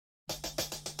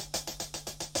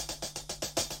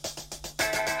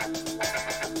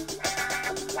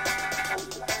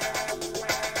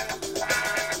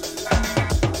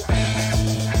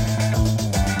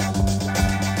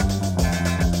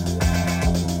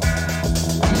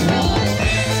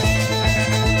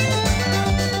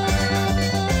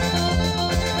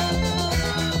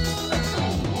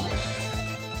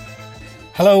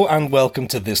Hello and welcome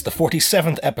to this, the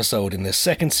 47th episode in this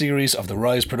second series of the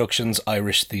Rise Productions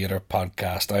Irish Theatre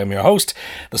podcast. I am your host,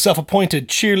 the self-appointed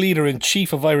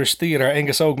cheerleader-in-chief of Irish Theatre,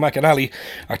 Angus Og McAnally,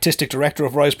 artistic director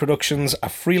of Rise Productions, a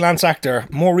freelance actor,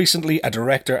 more recently a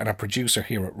director and a producer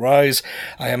here at Rise.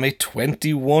 I am a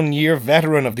 21-year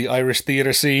veteran of the Irish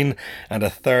theatre scene and a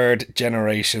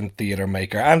third-generation theatre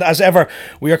maker. And as ever,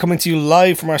 we are coming to you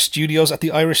live from our studios at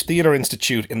the Irish Theatre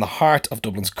Institute in the heart of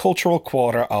Dublin's cultural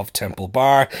quarter of Temple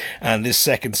Bar. And this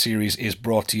second series is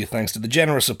brought to you thanks to the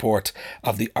generous support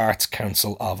of the Arts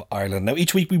Council of Ireland. Now,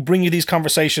 each week we bring you these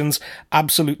conversations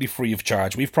absolutely free of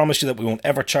charge. We've promised you that we won't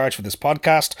ever charge for this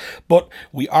podcast, but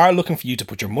we are looking for you to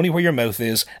put your money where your mouth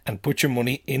is and put your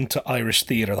money into Irish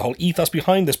theatre. The whole ethos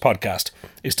behind this podcast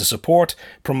is to support,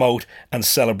 promote and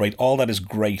celebrate all that is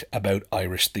great about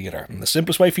Irish theatre. And the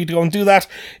simplest way for you to go and do that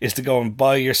is to go and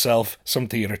buy yourself some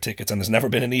theatre tickets. And there's never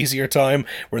been an easier time.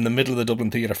 We're in the middle of the Dublin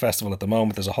Theatre Festival at the moment.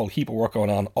 There's a whole heap of work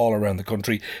going on all around the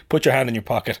country. Put your hand in your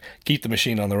pocket, keep the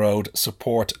machine on the road,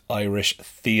 support Irish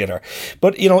theatre.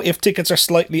 But, you know, if tickets are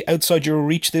slightly outside your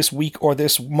reach this week or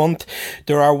this month,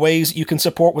 there are ways you can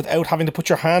support without having to put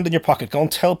your hand in your pocket. Go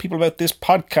and tell people about this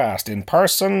podcast in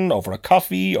person, over a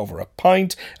coffee, over a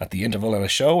pint, at the interval in a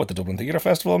show at the Dublin Theatre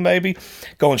Festival maybe.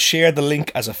 Go and share the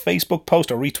link as a Facebook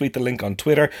post or retweet the link on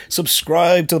Twitter.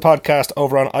 Subscribe to the podcast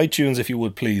over on iTunes if you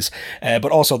would please.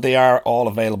 But also they are all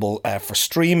available for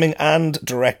streaming and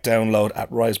direct download at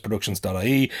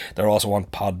riseproductions.ie. They're also on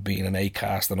Podbean and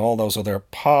Acast and all those other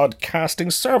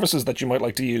podcasting services that you might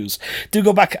like to use. Do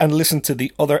go back and listen to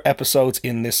the other episodes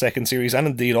in this second series and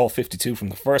indeed all 52 from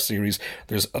the first series.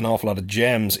 There's an awful lot of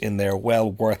gems in there,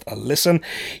 well worth a listen.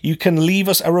 You can leave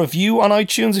us a review on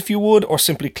iTunes if you would, or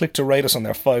simply click to rate us on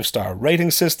their 5-star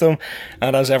rating system.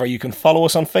 And as ever, you can follow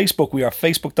us on Facebook. We are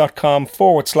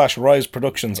facebook.com/Rise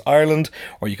Productions Ireland,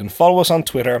 or you can follow us on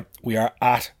Twitter. We are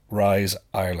at Rise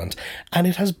Ireland. And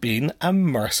it has been a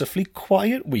mercifully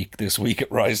quiet week this week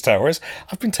at Rise Towers.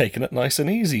 I've been taking it nice and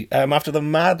easy. After the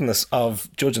madness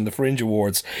of judging the Fringe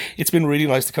Awards, it's been really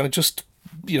nice to kind of just,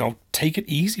 you know, take it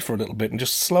easy for a little bit and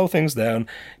just slow things down,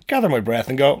 gather my breath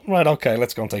and go, right, okay,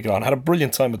 let's go and take it on. I had a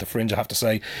brilliant time with the Fringe, I have to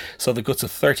say. So the guts of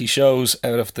 30 shows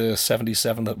out of the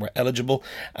 77 that were eligible.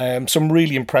 Some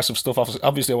really impressive stuff.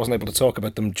 Obviously, I wasn't able to talk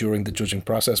about them during the judging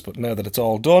process, but now that it's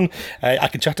all done, I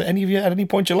can chat to any of you at any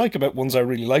point you like about ones I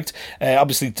really liked.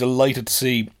 Obviously, delighted to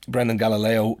see Brendan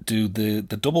Galileo do the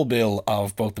double bill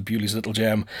of both the Bewley's Little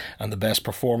Gem and the Best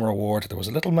Performer Award. There was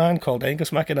a little man called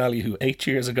Angus McAnally who 8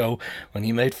 years ago, when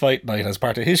he made Fight Night as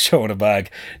part of his show in a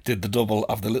bag, did the double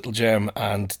of the Little Gem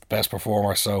and Best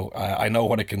Performer. So I know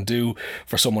what it can do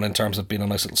for someone in terms of being a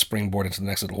nice little springboard into the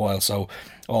next little while. So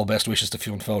all best wishes to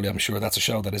Fionn Foley. I'm sure that's a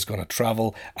show that is going to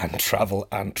travel and travel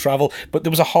and travel. But there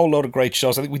was a whole load of great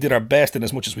shows. I think we did our best in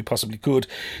as much as we possibly could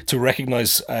to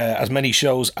recognise as many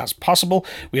shows as possible.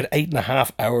 We had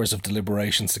 8.5 hours of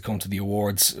deliberations to come to the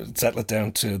awards, settle it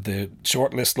down to the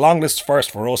shortlist, long list first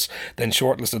for us, then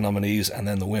shortlist of nominees, and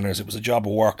then the winners. It was a job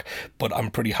of work, but I'm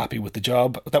pretty happy with the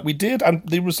job that we did and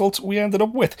the results we ended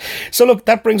up with. So look,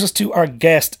 that brings us to our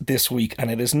guest this week, and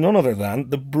it is none other than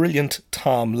the brilliant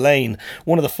Tom Lane,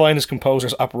 one of the finest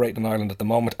composers operating in Ireland at the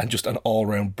moment, and just an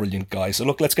all-round brilliant guy. So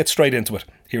look, let's get straight into it.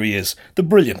 Here he is, the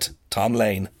brilliant Tom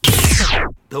Lane.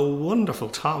 The wonderful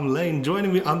Tom Lane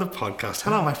joining me on the podcast.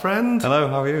 Hello, my friend. Hello,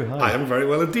 how are you? Hi. I am very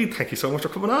well indeed. Thank you so much for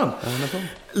coming on. No problem.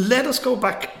 Let us go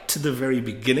back to the very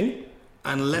beginning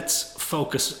and let's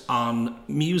focus on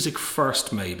music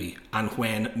first, maybe, and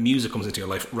when music comes into your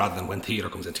life rather than when theatre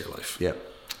comes into your life. Yeah.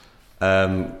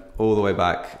 All the way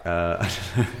back.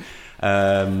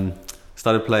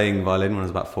 Started playing violin when I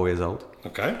was about 4 years old.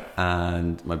 Okay.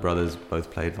 And my brothers both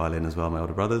played violin as well, my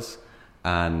older brothers.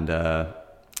 And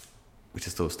we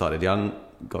just sort of started young,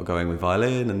 got going with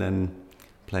violin, and then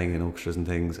playing in orchestras and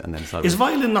things, and then started... Is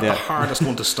violin not the hardest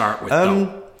one to start with,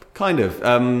 though? Kind of.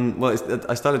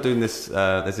 I started doing this,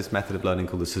 there's this method of learning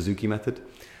called the Suzuki method.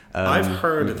 I've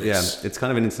heard of this. Yeah, it's kind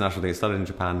of an international thing. It started in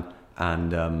Japan,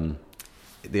 and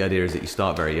the idea is that you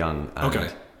start very young,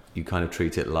 and you kind of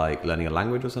treat it like learning a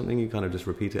language or something. You kind of just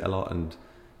repeat it a lot, and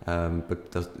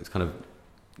but it's kind of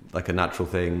like a natural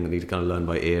thing. You need to kind of learn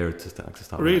by ear to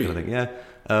start really? That kind of thing. Yeah,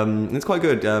 and it's quite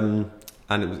good.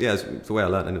 And it was, it's the way I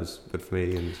learned, and it was good for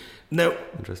me. And now,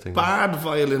 interesting. Bad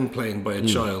violin playing by a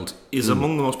child is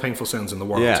among the most painful sounds in the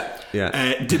world.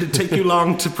 Yeah. Did it take you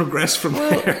long to progress from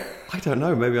there? I don't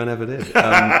know. Maybe I never did.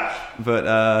 But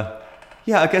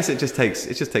yeah, I guess it just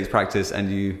takes practice,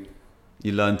 and you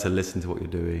learn to listen to what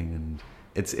you're doing, and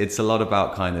it's a lot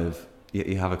about kind of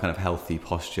you have a kind of healthy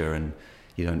posture, and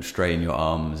you don't strain your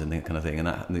arms and that kind of thing,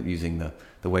 and using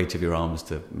the weight of your arms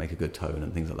to make a good tone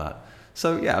and things like that.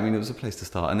 So yeah, I mean, it was a place to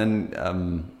start. And then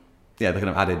they kind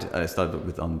of added. I started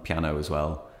with on piano as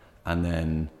well, and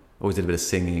then always did a bit of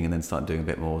singing, and then started doing a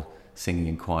bit more singing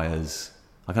in choirs.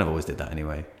 I kind of always did that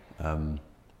anyway. And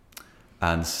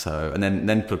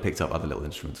then picked up other little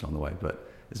instruments along the way, but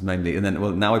it's mainly. And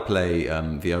then now I play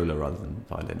viola rather than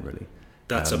violin. Really,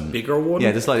 that's a bigger one. Yeah,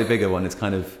 it's a slightly bigger one. It's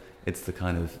the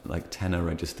kind of like tenor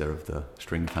register of the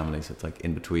string family, so it's like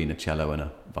in between a cello and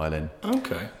a violin.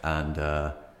 Okay. And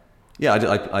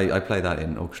I play that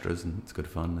in orchestras, and it's good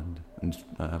fun, and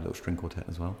I have a little string quartet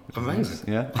as well.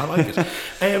 Amazing. Nice. Yeah, I like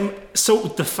it. So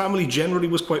the family generally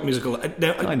was quite musical.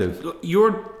 Now, kind of.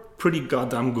 You're pretty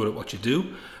goddamn good at what you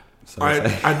do.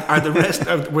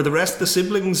 Were the rest of the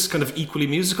siblings kind of equally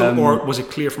musical, or was it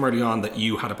clear from early on that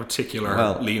you had a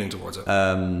particular leaning towards it?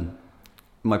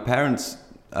 My parents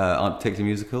aren't particularly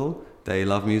musical. They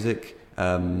love music. They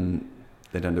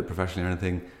don't do it professionally or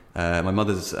anything. My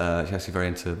mother's she's actually very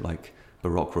into like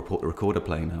Baroque recorder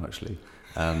playing now, actually.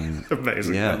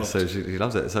 Amazing. Yeah, so she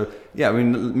loves it. So yeah, I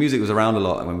mean, music was around a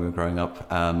lot when we were growing up.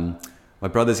 My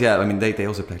brothers, I mean, they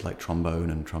also played like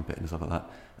trombone and trumpet and stuff like that.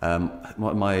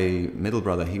 My middle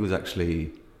brother, he was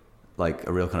actually like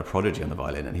a real kind of prodigy on the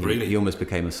violin, and he almost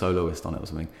became a soloist on it or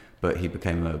something, but he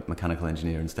became a mechanical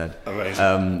engineer instead.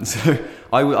 Amazing. So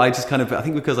I just kind of, I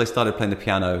think because I started playing the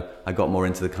piano, I got more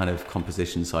into the kind of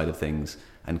composition side of things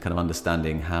and kind of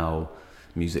understanding how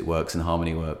music works and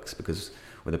harmony works, because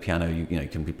with a piano, you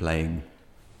can be playing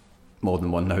more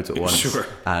than one note at once. Sure.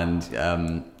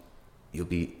 And you'll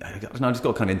be, I don't know, I just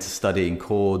got kind of into studying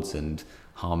chords and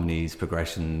harmonies,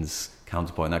 progressions,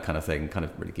 counterpoint, that kind of thing, kind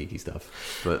of really geeky stuff.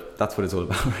 But that's what it's all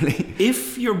about, really.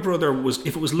 If your brother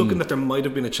if it was looking that there might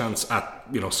have been a chance at,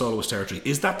 soloist territory,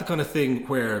 is that the kind of thing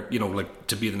where, like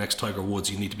to be the next Tiger Woods,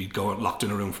 you need to be locked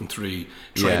in a room from 3,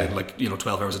 training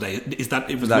 12 hours a day? Is that,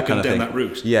 it was that looking kind of down that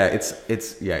route? Yeah, it's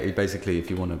basically, if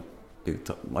you want to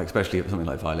do, like, especially something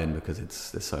like violin, because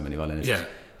there's so many violinists. Yeah.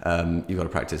 You've got to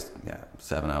practice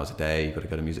 7 hours a day. You've got to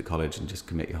go to music college and just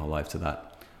commit your whole life to that.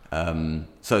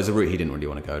 So it's a route he didn't really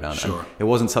want to go down. Sure. And it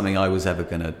wasn't something I was ever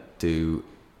going to do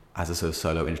as a sort of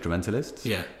solo instrumentalist.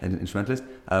 Yeah. I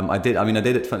did it.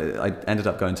 I ended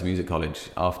up going to music college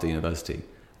after university,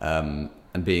 and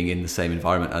being in the same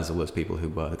environment as all those people who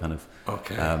were kind of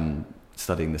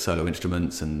studying the solo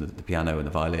instruments and the piano and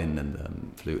the violin and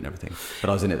the flute and everything. But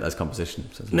I was in it as composition.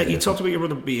 So now, you talked about your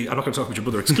brother I'm not going to talk about your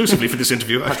brother exclusively for this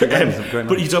interview. But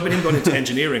you talked about him going into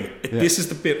engineering. Yeah. This is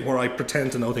the bit where I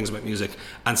pretend to know things about music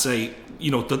and say,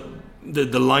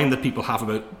 the line that people have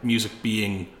about music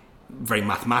being very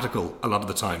mathematical a lot of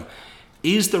the time.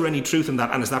 Is there any truth in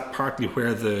that? And is that partly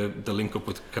where the link up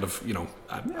with kind of,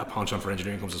 a penchant for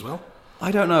engineering comes as well? I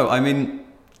don't know. I mean,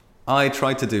 I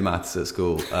tried to do maths at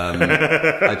school.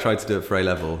 I tried to do it for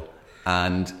A-level,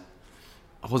 and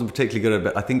I wasn't particularly good at it.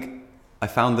 But I think I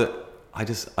found that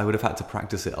I would have had to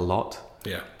practice it a lot.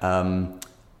 Yeah. And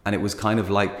it was kind of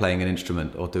like playing an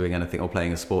instrument or doing anything or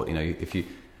playing a sport. If you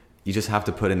just have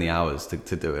to put in the hours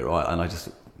to do it, right? And I just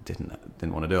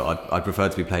didn't want to do it. I'd prefer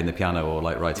to be playing the piano or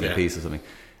like writing a piece or something.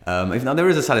 Now there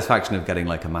is a satisfaction of getting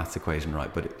like a maths equation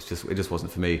right, but it just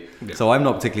wasn't for me. Yeah. So I'm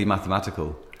not particularly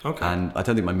mathematical. Okay. And I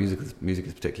don't think my music is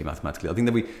particularly mathematical. I think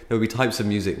there will be types of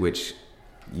music which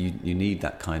you need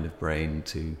that kind of brain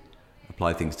to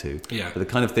apply things to. Yeah. But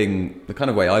the kind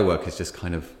of way I work is just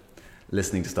kind of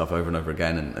listening to stuff over and over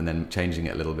again and then changing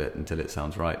it a little bit until it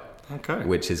sounds right. Okay.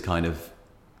 Which is kind of,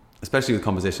 especially with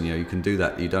composition, you can do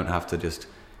that. You don't have to just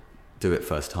do it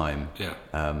first time. Yeah.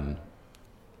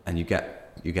 And you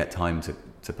get time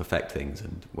to perfect things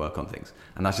and work on things.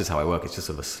 And that's just how I work. It's just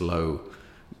sort of a slow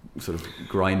sort of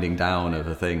grinding down of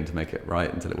a thing to make it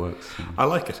right until it works. I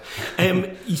like it.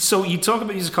 So you talk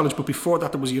about music college, but before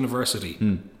that there was university.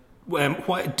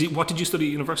 What did you study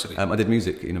at university? I did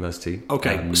music at university.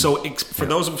 Okay, so for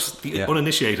those of us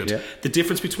uninitiated, the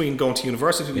difference between going to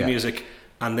university with music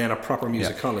and then a proper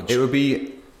music college. It would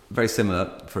be very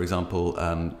similar. For example,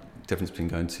 difference between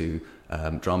going to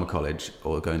drama college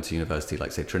or going to university,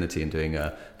 like say Trinity, and doing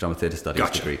a drama theatre studies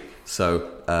degree.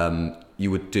 So you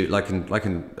would do like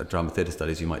in drama theatre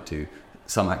studies, you might do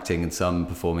some acting and some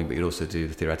performing, but you'd also do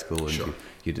the theoretical and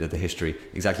you did the history.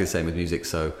 Exactly the same with music.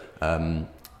 So I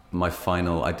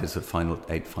did sort of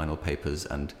 8 final papers,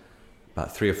 and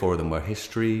about 3 or 4 of them were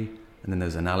history, and then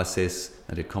there's analysis.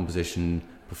 I did composition,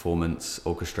 performance,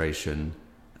 orchestration,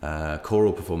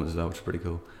 choral performance as well, which is pretty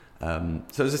cool. So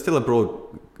it was still a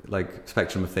broad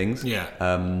spectrum of things. Yeah.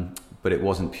 But it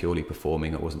wasn't purely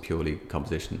performing. It wasn't purely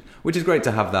composition, which is great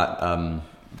to have that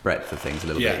breadth of things a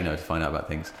little bit, to find out about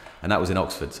things. And that was in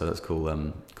Oxford, so that's cool.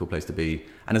 Cool place to be.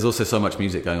 And there's also so much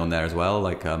music going on there as well.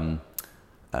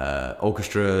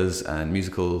 orchestras and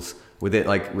musicals.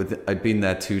 I'd been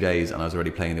there 2 days and I was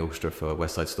already playing the orchestra for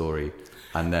West Side Story,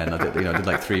 and then I did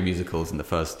like 3 musicals in the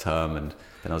first term, and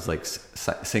then I was like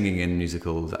singing in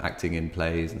musicals, acting in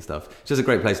plays and stuff. It's just a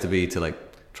great place to be, to like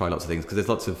try lots of things, because there's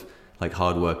lots of like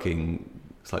hardworking,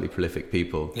 slightly prolific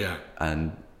people,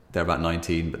 and they're about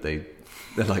 19, but they're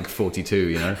like 42.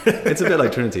 You know, it's a bit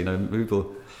like Trinity. You know,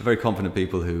 people, very confident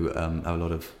people who have a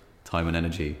lot of time and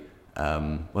energy.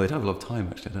 Well, they don't have a lot of time,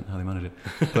 actually. I don't know how they manage it,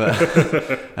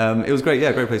 but it was great.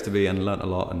 Yeah, great place to be, and learnt a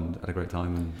lot and had a great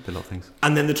time and did a lot of things.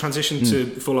 And then the transition to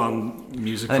full-on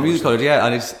music college. Music college, yeah,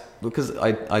 and it's because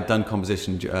I'd done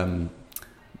composition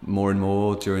more and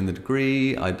more during the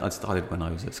degree. I'd started when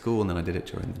I was at school, and then I did it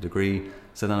during the degree.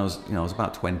 So then I was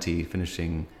about 20,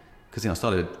 finishing, because I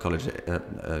started college at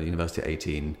university at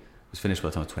 18. Was finished by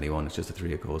the time I was 21. It's just a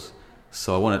 3-year course.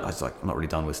 So I was like, I'm not really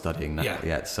done with studying that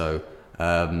yet. So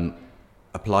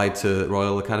applied to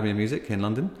Royal Academy of Music in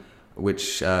London,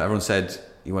 which everyone said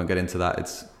you won't get into that,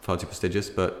 it's far too prestigious,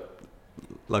 but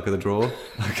luck of the draw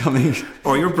coming.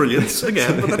 Oh, you're brilliant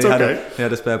again, but that's okay. They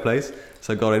had a spare place,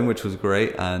 so I got in, which was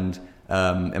great. And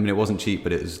I mean, it wasn't cheap,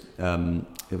 but it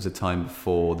was a time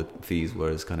before the fees were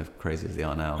as kind of crazy as they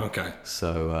are now. Okay.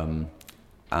 So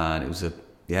and it was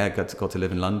got to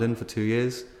live in London for 2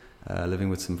 years, living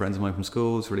with some friends of mine from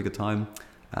school. It was a really good time.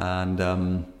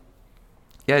 And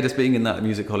just being in that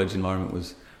music college environment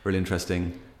was really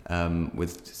interesting,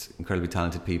 with just incredibly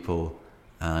talented people,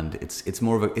 and it's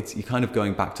more of you're kind of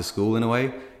going back to school in a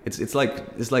way. It's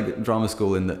like drama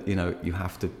school in that, you know, you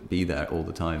have to be there all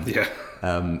the time. Yeah.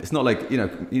 It's not like, you know,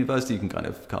 university you can kind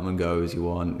of come and go as you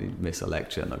want, you miss a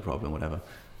lecture, no problem, whatever.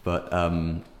 But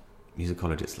music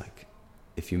college, it's like,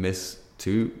 if you miss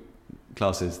 2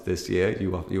 classes this year,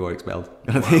 you are expelled.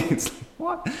 Wow. I think it's like,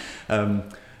 what?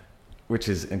 Which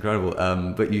is incredible.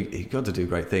 But you got to do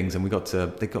great things, and they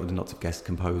got lots of guest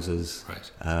composers,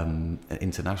 right.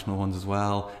 International ones as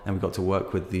well, and we got to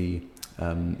work with the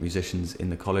musicians in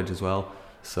the college as well.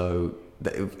 So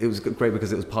it was great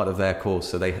because it was part of their course,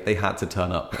 so they had to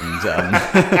turn up and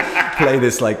play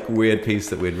this like weird piece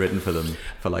that we'd written for them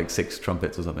for like 6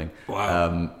 trumpets or something.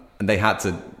 Wow. And they had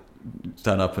to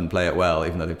turn up and play it well,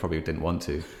 even though they probably didn't want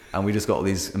to. And we just got all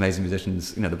these amazing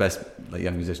musicians, you know, the best like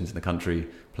young musicians in the country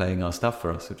playing our stuff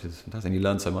for us, which is fantastic. And you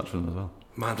learn so much from them as well.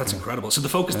 Man, that's incredible. So the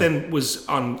focus then was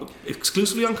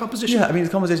exclusively on composition? Yeah, I mean, the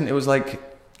composition, it was like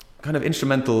kind of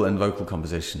instrumental and vocal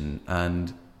composition,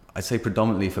 and I'd say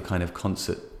predominantly for kind of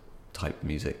concert type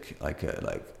music, like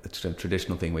a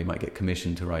traditional thing where you might get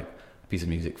commissioned to write a piece of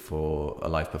music for a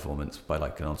live performance by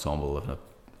like an ensemble of an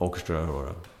orchestra or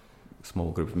a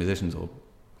small group of musicians or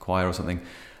choir or something.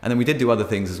 And then we did do other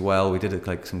things as well. We did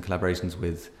like some collaborations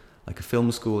with like a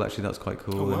film school, actually. That was quite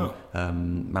cool. Oh, wow.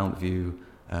 And Mount View,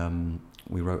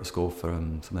 we wrote a score for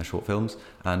some of their short films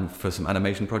and for some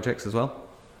animation projects as well.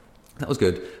 That was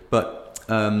good, but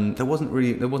there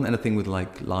wasn't anything with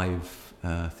like live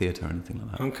theatre or anything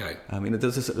like that. Okay. I mean,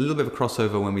 there's a little bit of a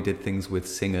crossover when we did things with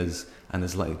singers, and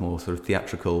there's like more sort of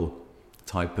theatrical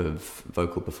type of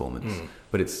vocal performance,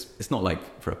 but it's not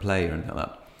like for a play or anything like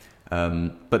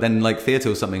that. But then like theatre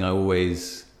was something I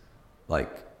always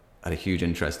like had a huge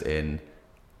interest in,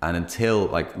 and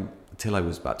until I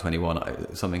was about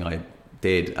 21, something I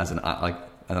did as an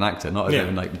actor, not as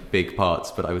even like big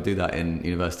parts, but I would do that in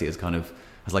university as kind of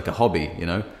as like a hobby, you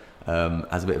know,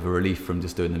 as a bit of a relief from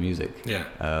just doing the music. Yeah.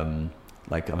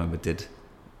 Like I remember did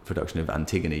production of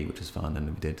Antigone, which was fun, and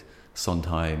we did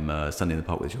Sondheim, Sunday in the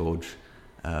Park with George,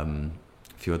 a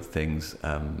few other things.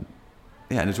 And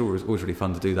it's always really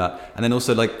fun to do that. And then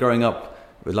also like growing up,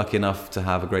 we're lucky enough to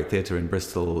have a great theatre in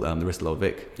Bristol, the Bristol Old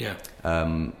Vic. Yeah.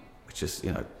 Which is,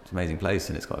 you know, it's an amazing place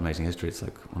and it's got amazing history. It's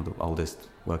like one of the oldest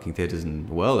working theatres in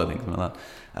the world, I think, something like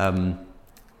that.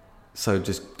 So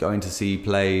just going to see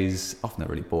plays, often they're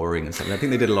really boring and stuff. I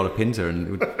think they did a lot of Pinter, and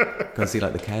we would go and see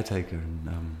like The Caretaker,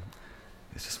 and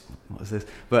it's just, what is this?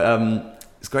 But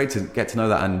it's great to get to know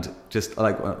that. And just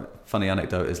like a funny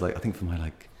anecdote is like, I think for my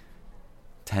like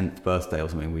 10th birthday or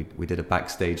something, we did a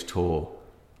backstage tour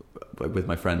with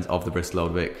my friends of the Bristol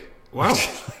Old Vic. Wow.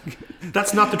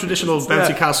 That's not the traditional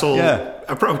bouncy castle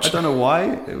approach. I don't know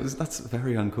why. That's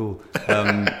very uncool.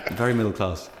 Very middle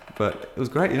class. But it was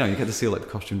great, you know, you get to see like the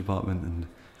costume department and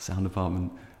sound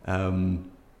department. And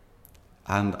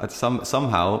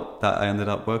somehow that I ended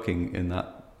up working in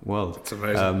that world. It's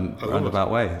amazing. Roundabout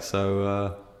way.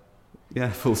 So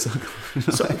full circle.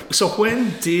 So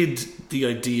when did the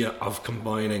idea of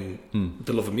combining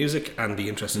the love of music and the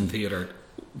interest in theatre,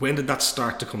 when did that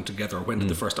start to come together? When did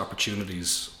the first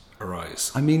opportunities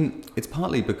arise? I mean, it's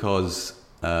partly because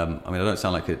I mean, I don't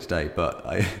sound like it today, but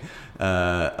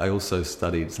I also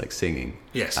studied like singing.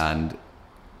 Yes. And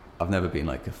I've never been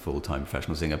like a full-time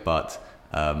professional singer, but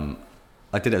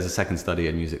I did it as a second study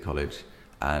in music college.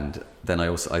 And then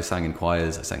I sang in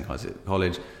choirs. I sang choirs at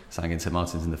college, sang in St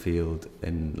Martin's in the Field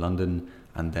in London,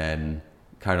 and then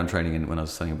carried on training when I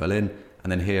was studying in Berlin.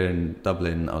 And then here in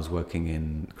Dublin, I was working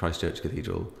in Christchurch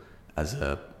Cathedral as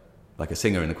a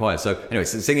singer in the choir. So anyway,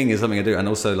 so singing is something I do, and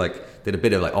also like did a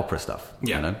bit of like opera stuff.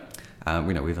 Yeah.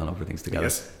 You know, we've done opera things together.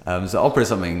 Yes. So opera is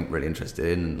something really interested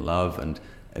in, and love, and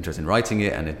interested in writing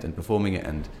it and performing it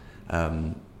and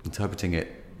interpreting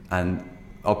it. And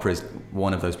opera is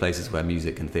one of those places where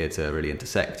music and theatre really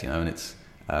intersect, you know, and it's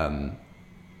kind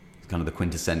of the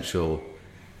quintessential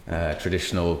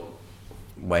traditional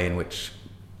way in which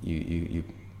you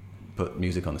put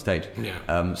music on the stage.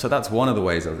 Yeah. So that's one of the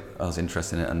ways I was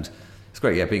interested in it, and it's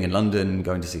great. Yeah, being in London,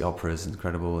 going to see operas,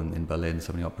 incredible, and in Berlin,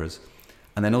 so many operas,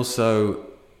 and then also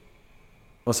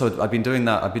I've been doing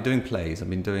that. I've been doing plays. I've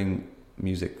been doing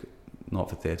music, not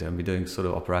for theatre. I've been doing sort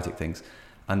of operatic things,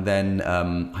 and then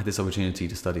I had this opportunity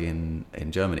to study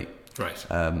in Germany. Right.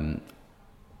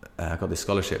 I got this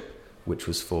scholarship, which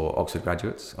was for Oxford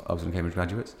and Cambridge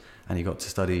graduates, and you got to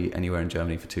study anywhere in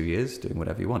Germany for 2 years, doing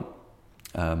whatever you want.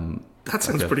 That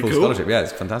sounds like pretty full cool. Scholarship. Yeah,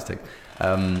 it's fantastic.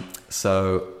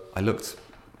 So I looked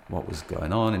what was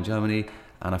going on in Germany,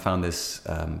 and I found this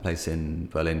place in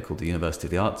Berlin called the University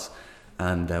of the Arts,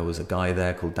 and there was a guy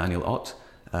there called Daniel Ott,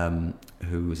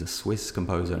 who is a Swiss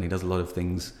composer, and he does a lot of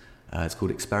things. It's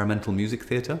called experimental music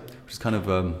theatre, which is kind of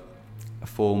a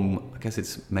form. I guess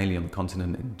it's mainly on the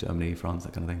continent in Germany, France,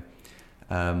 that kind of thing.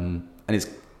 And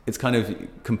it's kind of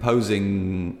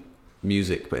composing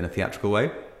music, but in a theatrical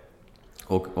way,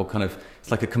 or kind of it's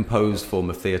like a composed form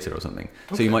of theatre or something.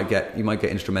 Okay. So you might get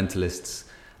instrumentalists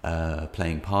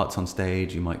playing parts on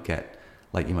stage. You might get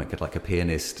like a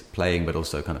pianist playing, but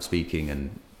also kind of speaking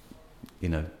and, you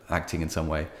know, acting in some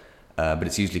way. But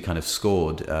it's usually kind of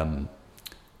scored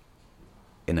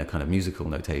in a kind of musical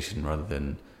notation rather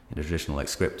than in a traditional like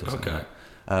script or something. Okay.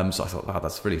 So I thought, wow,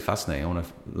 that's really fascinating. I want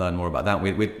to learn more about that.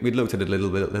 We'd looked at it a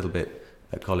little bit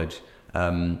at college.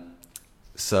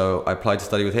 So I applied to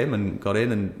study with him and got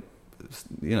in and,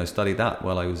 you know, studied that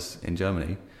while I was in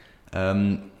Germany,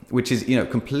 which is, you know,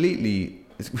 completely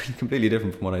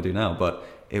different from what I do now. But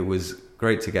it was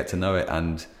great to get to know it,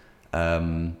 and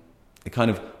I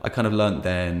kind of learned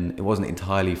then it wasn't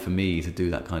entirely for me to do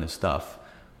that kind of stuff,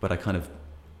 but I kind of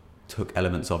took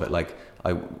elements of it. Like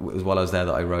it was while I was there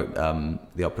that I wrote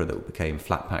the opera that became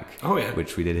Flat Pack,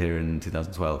 which we did here in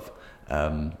 2012.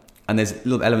 And there's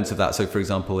little elements of that. So, for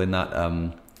example, in that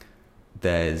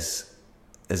there's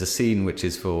a scene which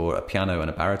is for a piano and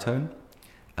a baritone,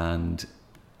 and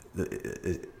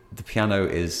the piano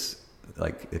is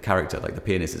like a character, like the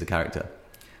pianist is a character,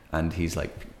 and he's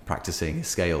like practicing his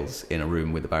scales in a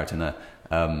room with the baritone there.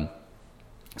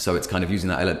 So it's kind of using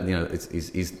that element, you know,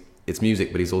 it's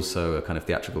music, but he's also a kind of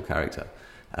theatrical character.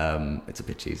 It's a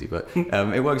bit cheesy, but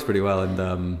it works pretty well.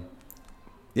 And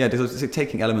so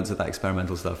taking elements of that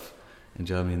experimental stuff in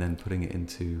Germany and then putting it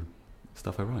into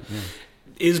stuff I write. Yeah.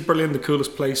 Is Berlin the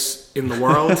coolest place in the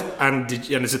world? and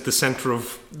is it the centre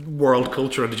of world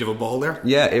culture? And did you have a ball there?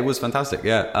 Yeah, it was fantastic.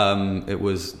 Yeah, it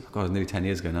was nearly 10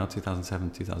 years ago now,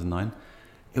 2007, 2009.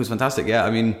 It was fantastic. Yeah,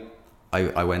 I mean,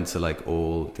 I went to like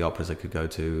all the operas I could go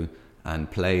to,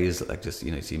 and plays, like just,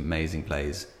 you know, see amazing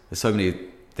plays. There's so many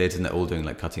theatres and they're all doing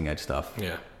like cutting edge stuff.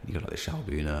 Yeah. You got like the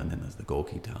Schaubühne, and then there's the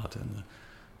Gorki Theater and the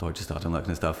Deutsche Theater and that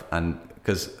kind of stuff. And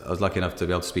because I was lucky enough to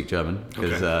be able to speak German,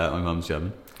 because my mum's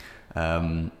German.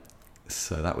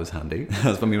 So that was handy.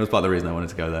 That's part of the reason I wanted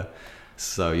to go there.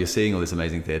 So you're seeing all this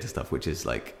amazing theatre stuff, which is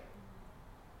like,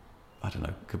 I don't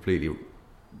know, completely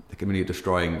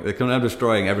destroying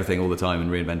everything all the time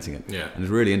and reinventing it. Yeah. And it's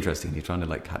really interesting. You're trying to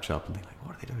like catch up and think like,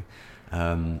 what are they doing?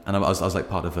 And I was like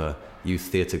part of a youth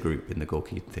theatre group in the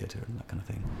Gorki Theatre and that kind of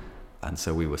thing. And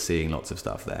so we were seeing lots of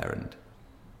stuff there and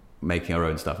making our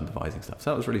own stuff and devising stuff.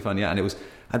 So that was really fun, yeah.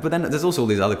 But then there's also all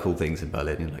these other cool things in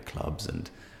Berlin, you know, like clubs and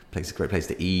great place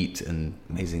to eat and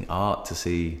amazing art to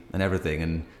see and everything,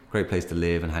 and great place to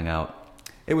live and hang out.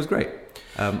 It was great.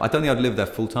 I don't think I'd live there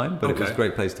full time, but it was a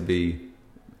great place to be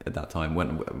at that time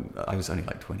when I was only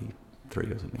like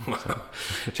 23 or something.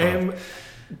 So,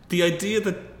 the idea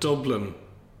that Dublin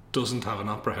doesn't have an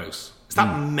opera house, is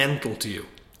that mental to you?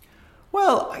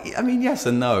 Well, I mean, yes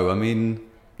and no. I mean,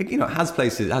 you know, it has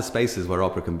spaces where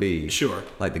opera can be. Sure.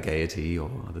 Like the Gaiety or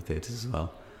other theatres as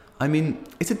well. I mean,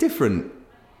 it's a different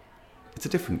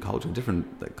culture,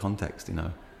 different like, context, you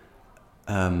know.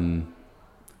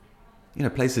 You know,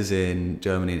 places in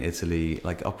Germany and Italy,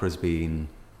 like opera's been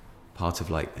part of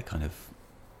like a kind of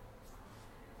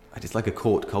it's like a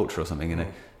court culture or something. You know,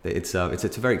 it's a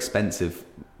very expensive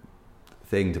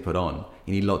thing to put on.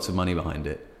 You need lots of money behind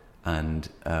it, and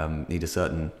need a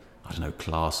certain, I don't know,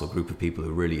 class or group of people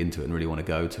who are really into it and really want to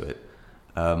go to it.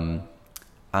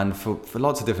 And for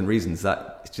lots of different reasons,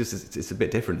 that it's a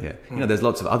bit different here. You know, there's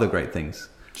lots of other great things,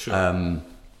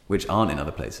 which aren't in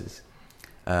other places.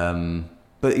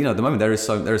 But you know, at the moment there is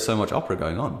so much opera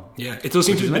going on. Yeah, it does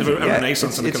seem to be a bit of a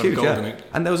renaissance and a kind of golden age.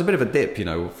 And there was a bit of a dip, you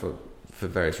know, for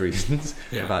various reasons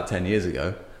about 10 years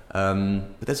ago.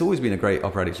 But there's always been a great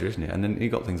operatic tradition here. And then you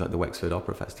got things like the Wexford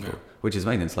Opera Festival, which is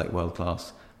amazing. It's like world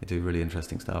class. They do really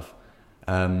interesting stuff.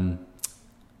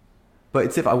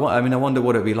 But I wonder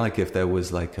what it'd be like if there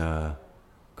was like a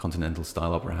continental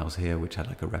style opera house here, which had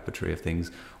like a repertory of things,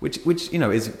 which you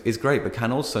know is great, but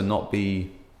can also not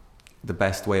be the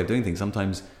best way of doing things.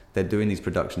 Sometimes they're doing these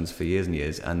productions for years and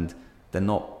years, and they've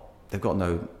got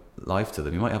no life to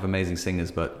them. You might have amazing singers,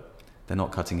 but they're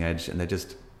not cutting edge, and they're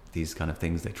just these kind of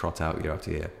things they trot out year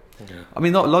after year. Okay. I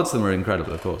mean, lots of them are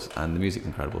incredible, of course, and the music's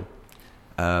incredible.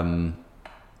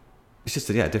 It's just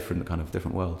a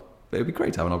different world. But it'd be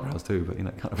great to have an opera house too, but you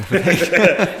know,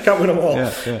 can't win them all.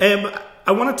 Yeah.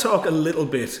 I want to talk a little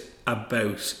bit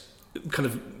about kind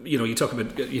of, you know, you talk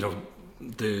about, you know,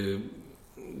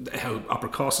 how opera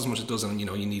costs as much as it does, and you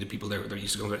know, you needed people there that are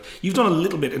used to going there. You've done a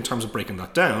little bit in terms of breaking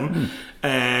that down,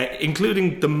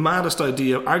 including the maddest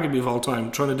idea, arguably of all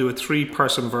time, trying to do a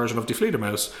 3-person version of Die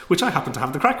Fledermaus, which I happen to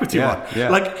have the crack with you on. Yeah.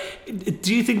 Like,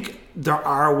 do you think there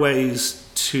are ways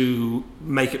to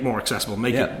make it more accessible,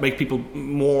 make people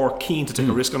more keen to take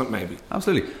a risk on it? Maybe.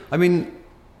 Absolutely. I mean,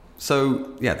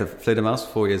 so yeah, the Fledermaus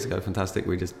 4 years ago, fantastic.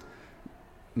 We just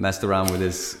messed around with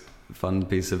this fun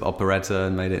piece of operetta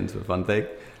and made it into a fun thing.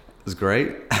 It was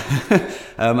great.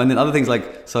 And then other things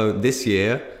like, so this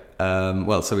year,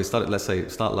 so we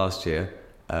started, start last year,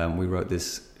 we wrote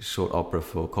this short opera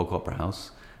for Kolk Opera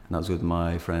House, and that was with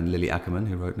my friend Lily Ackerman,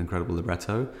 who wrote an incredible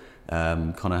libretto.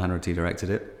 Conor Hanratty directed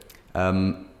it.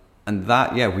 And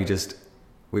that,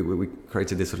 we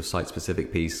created this sort of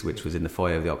site-specific piece, which was in the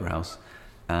foyer of the Opera House.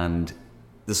 And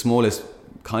the smallest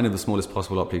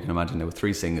possible opera you can imagine. There were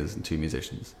 3 singers and 2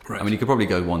 musicians. Right. I mean, you could probably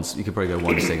go one singer,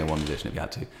 1 musician if you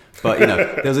had to. But you know,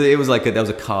 there was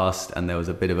a cast and there was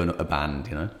a bit of a band,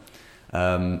 you know.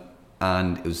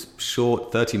 And it was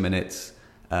short, 30 minutes,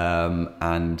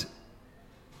 and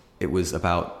it was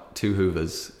about 2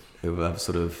 Hoovers who have a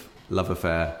sort of love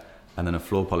affair, and then a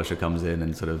floor polisher comes in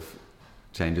and sort of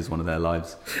changes one of their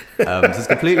lives. So it's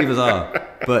completely bizarre,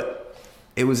 but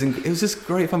it was just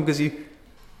great fun because you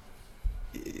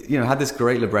know, had this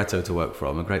great libretto to work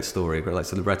from, a great story.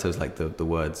 So libretto is like the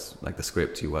words, like the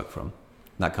script you work from.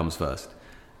 That comes first.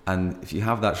 And if you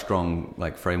have that strong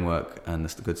like framework and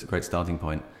the great starting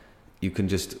point, you can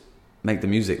just make the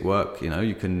music work. You know,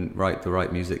 you can write the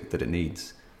right music that it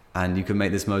needs, and you can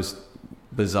make this most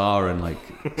bizarre and like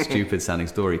stupid sounding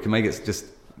story. You can make it just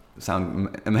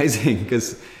sound amazing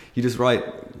because you just write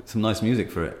some nice music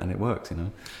for it and it works, you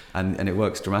know, and it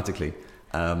works dramatically.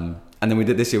 And then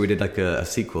this year we did like a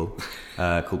sequel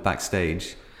called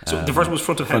Backstage. So the first one was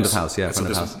Front of House. Front of House, yeah. So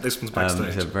this one's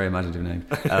Backstage. It's a very imaginative name.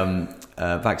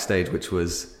 Backstage, which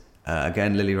was,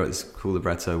 again, Lily wrote this cool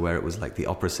libretto where it was like the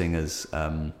opera singers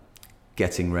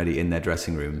getting ready in their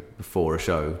dressing room before a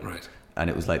show. Right. And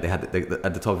it was like at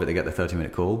the top of it, they get the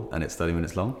 30-minute call and it's 30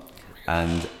 minutes long.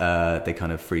 And they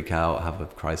kind of freak out, have a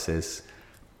crisis,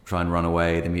 try and run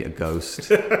away. They meet a ghost.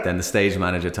 Then the stage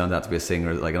manager turns out to be a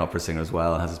singer, like an opera singer as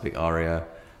well, and has this big aria.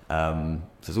 So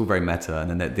it's all very meta. And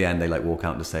then at the end, they like walk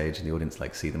out on the stage, and the audience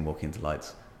like see them walking into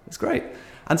lights. It's great.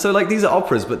 And so like these are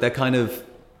operas, but they're kind of,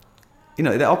 you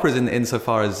know, they're operas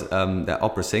insofar as they're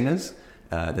opera singers.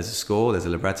 There's a score, there's a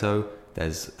libretto,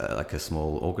 there's like a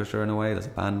small orchestra in a way, there's a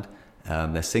band.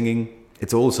 They're singing.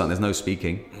 It's all sung. There's no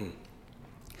speaking.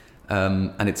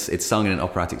 And it's sung in an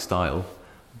operatic style.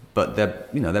 But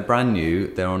they're brand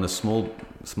new. They're on a small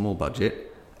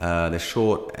budget. They're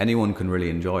short. Anyone can really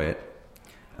enjoy it.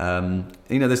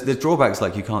 You know, there's drawbacks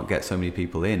like you can't get so many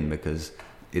people in because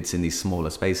it's in these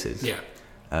smaller spaces. Yeah.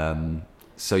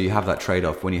 So you have that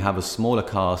trade-off. When you have a smaller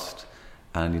cast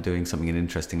and you're doing something in an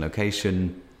interesting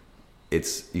location,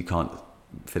 you can't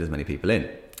fit as many people in,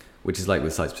 which is like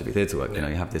with site-specific theatre work. Yeah. You know,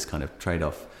 you have this kind of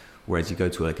trade-off. Whereas you go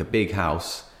to like a big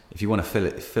house, if you want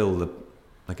to fill the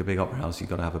like a big opera house, you've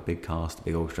got to have a big cast, a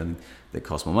big orchestra, and that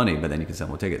costs more money, but then you can sell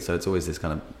more tickets. So it's always this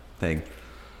kind of thing.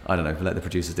 I don't know, let the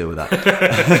producers deal with that.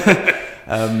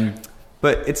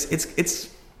 But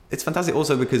it's fantastic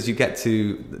also because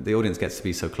the audience gets to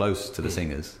be so close to the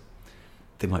singers.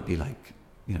 They might be like,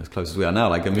 you know, as close as we are now,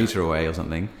 like a meter away or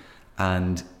something.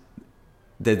 And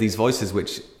they're these voices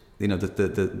which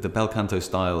the bel canto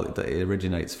style, it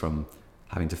originates from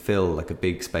having to fill like a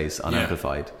big space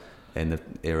unamplified in the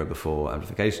era before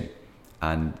amplification,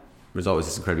 and result is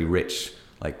this incredibly rich,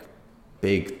 like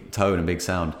big tone and big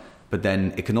sound. But then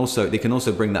they can also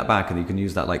bring that back, and you can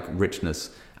use that like richness,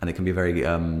 and it can be very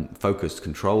focused,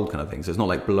 controlled kind of thing. So it's not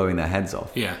like blowing their heads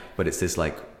off, but it's this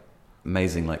like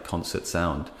amazing like concert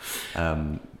sound,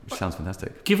 which sounds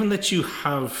fantastic. Given that you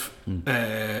have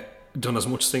done as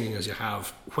much singing as you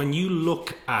have, when you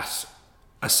look at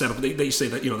a setup, they say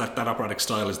that that operatic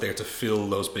style is there to fill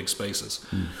those big spaces.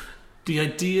 The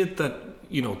idea that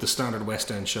the standard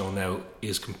West End show now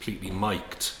is completely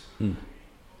mic'd.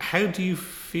 How do you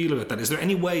feel about that? Is there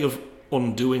any way of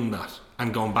undoing that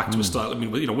and going back to a style? I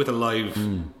mean, with a live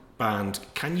band,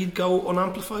 can you go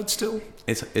unamplified still?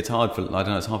 It's hard for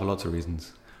it's hard for lots of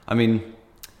reasons. I mean,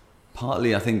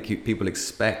 partly I think people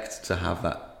expect to have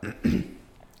that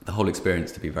the whole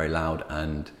experience to be very loud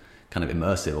and kind of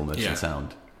immersive almost in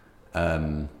sound.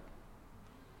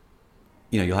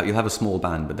 You'll have a small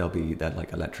band, but they're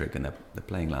like electric and they're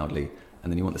playing loudly,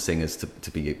 and then you want the singers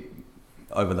to be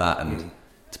over that and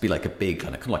to be like a big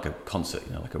kind of like a concert,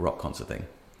 like a rock concert thing.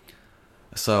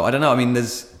 So I don't know. I mean,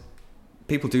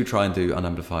 people do try and do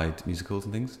unamplified musicals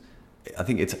and things. I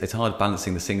think it's hard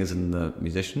balancing the singers and the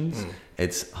musicians.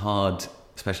 It's hard,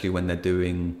 especially when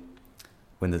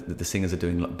when the singers are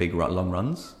doing big long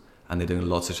runs and they're doing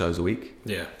lots of shows a week.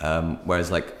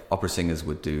 Whereas like opera singers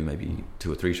would do maybe 2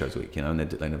 or 3 shows a week, and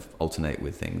they kind of alternate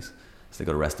with things. So they've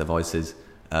got to rest their voices.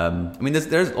 I mean,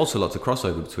 there's also lots of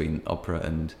crossover between opera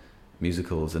and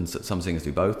musicals, and some singers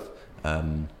do both.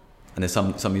 And there's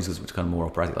some musicals which are kind of more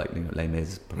operatic, like Les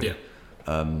Mis, probably.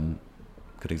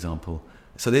 Good example.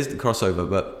 So there's the crossover,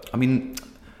 but I mean,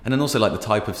 and then also like the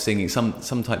type of singing. Some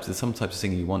types of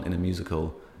singing you want in a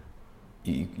musical,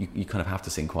 you kind of have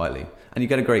to sing quietly, and you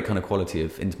get a great kind of quality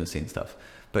of intimacy and stuff.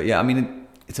 But yeah, I mean,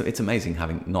 it's amazing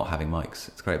not having mics.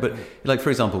 It's great. But like for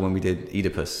example, when we did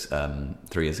Oedipus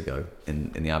 3 years ago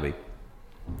in the Abbey,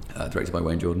 directed by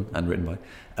Wayne Jordan and written by,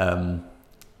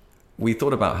 we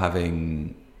thought about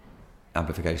having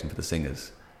amplification for the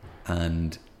singers,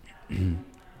 and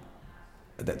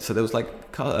so there was like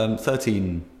a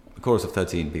chorus of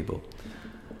 13 people,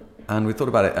 and we thought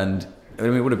about it, and I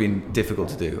mean, it would have been difficult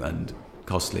to do and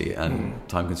costly and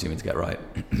time consuming to get right.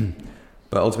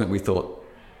 But ultimately we thought,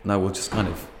 no, we'll just kind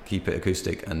of keep it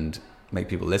acoustic and make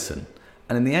people listen.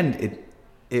 And in the end,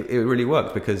 it really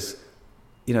worked, because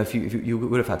if you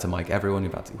would have had to mic everyone, you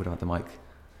would have had to mic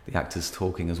the actors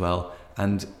talking as well,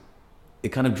 and it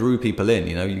kind of drew people in.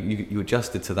 You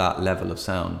adjusted to that level of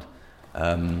sound,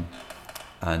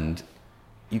 and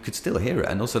you could still hear it.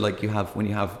 And also, like when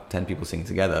you have 10 people singing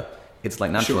together, it's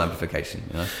like natural amplification,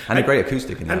 and a great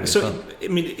acoustic. And so, I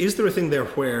mean, is there a thing there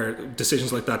where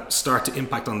decisions like that start to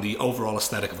impact on the overall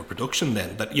aesthetic of a production?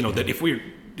 Then that that if we're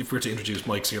to introduce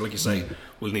mics here, like you say,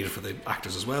 we'll need it for the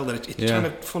actors as well. That it kind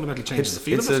of fundamentally changes the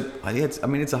feel of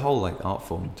it. It's a whole like art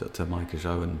form to mic a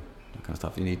show and that kind of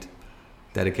stuff. You need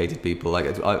dedicated people. Like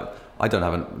I don't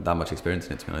have that much experience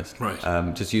in it, to be honest. Right.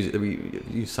 We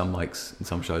use some mics in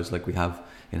some shows, like we have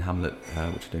in Hamlet,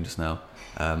 which we're doing just now.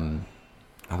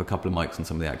 I have a couple of mics on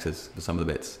some of the actors for some of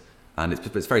the bits, and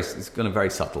it's kind of very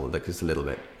subtle, like just a little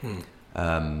bit.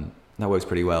 That works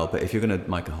pretty well. But if you're going to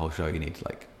mic a whole show, you need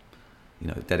like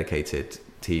dedicated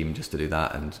team just to do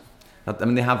that. And I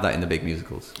mean, they have that in the big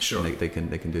musicals. Sure, they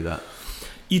can do that.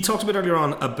 You talked a bit earlier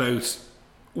on about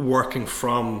working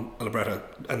from a libretto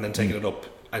and then taking it up,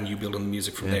 and you build on the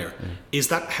music from there. Is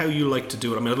that how you like to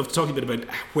do it? I mean, I'd love to talk a bit about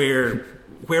where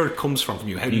it comes from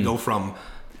you. How do you go from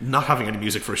not having any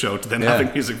music for a show to then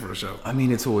having music for a show? I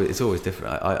mean, it's always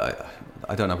different.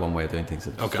 I don't have one way of doing things.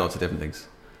 There's lots of different things.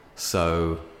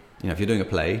 So, if you're doing a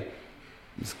play,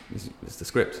 it's the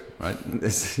script, right?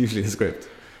 It's usually the script.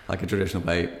 Like a traditional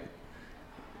play,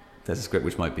 there's a script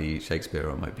which might be Shakespeare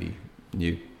or it might be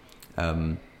new.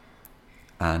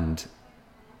 And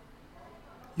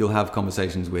you'll have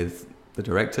conversations with the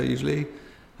director usually,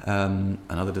 and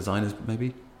other designers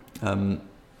maybe.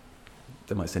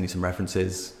 They might send you some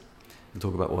references. We'll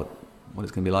talk about what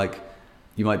it's going to be like.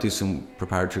 You might do some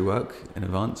preparatory work in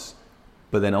advance,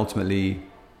 but then ultimately,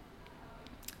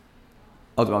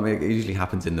 it usually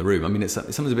happens in the room. I mean, it's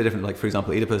something a bit different. Like for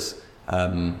example, Oedipus,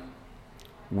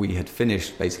 we had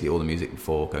finished basically all the music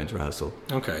before going to rehearsal.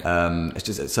 Okay. It's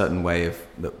just a certain way of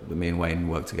that me and Wayne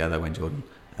worked together. Wayne Jordan.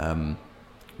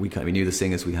 We knew the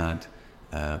singers we had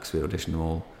because we had auditioned them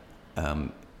all.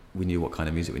 We knew what kind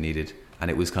of music we needed. And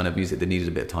it was kind of music that needed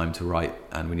a bit of time to write,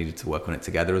 and we needed to work on it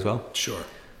together as well. Sure.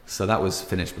 So that was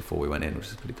finished before we went in, which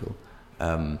is pretty cool.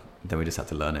 Then we just had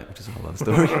to learn it, which is a whole other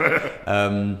story.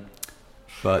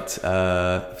 But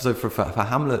so for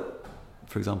Hamlet,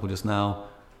 for example, just now,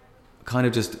 kind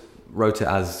of just wrote it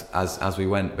as we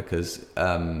went, because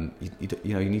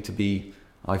you need to be.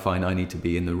 I find I need to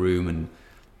be in the room and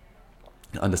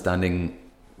understanding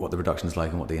what the production is like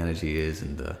and what the energy is,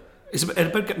 and it's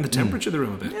about getting the temperature of the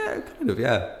room a bit. Yeah, kind of,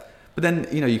 yeah. But then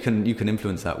you can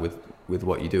influence that with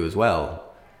what you do as well.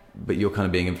 But you're kind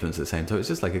of being influenced at the same time. It's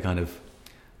just like a kind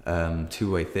of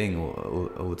two-way thing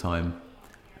all the time.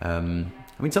 I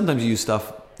mean, sometimes you use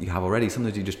stuff you have already.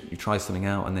 Sometimes you try something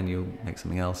out and then you make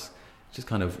something else. Just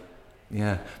kind of,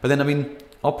 yeah. But then, I mean,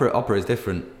 opera is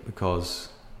different because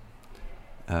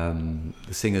the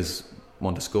singers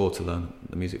want a score to learn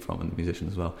the music from, and the musician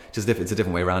as well. It's a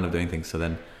different way around of doing things. So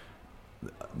then,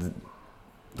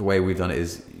 the way we've done it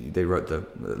is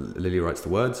Lily writes the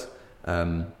words,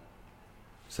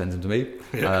 sends them to me.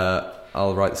 Yeah.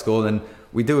 I'll write the score, and then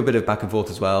we do a bit of back and forth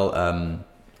as well.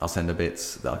 I'll send her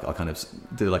bits. I'll kind of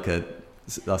do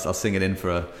I'll sing it in for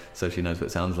her so she knows what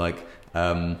it sounds like,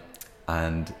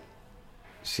 and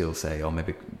she'll say, "Oh,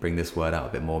 maybe bring this word out a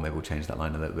bit more. Maybe we'll change that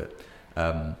line a little bit."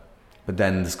 But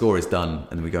then the score is done,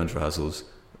 and then we go into rehearsals,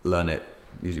 learn it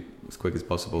usually as quick as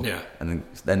possible, yeah, and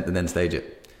then stage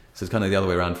it. So it's kind of the other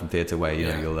way around from theatre, where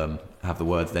you'll have the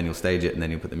words, then you'll stage it, and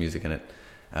then you'll put the music in it.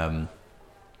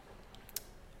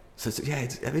 So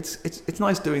it's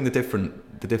nice doing the different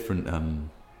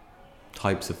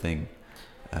types of thing,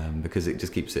 because it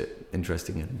just keeps it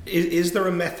interesting. And is there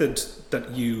a method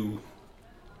that you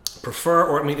prefer,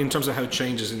 or I mean, in terms of how it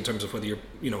changes, in terms of whether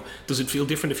does it feel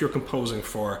different if you're composing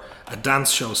for a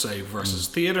dance show, say, versus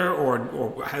theatre,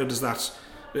 or how does that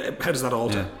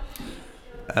alter?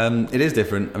 Yeah. It is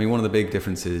different. I mean, one of the big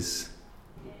differences,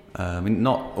 I mean,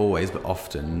 not always, but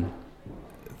often,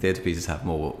 theatre pieces have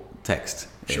more text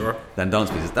than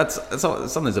dance pieces. That's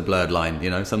sometimes a blurred line,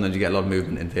 Sometimes you get a lot of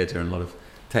movement in theatre and a lot of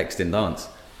text in dance.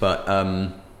 But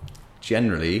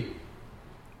generally,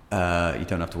 you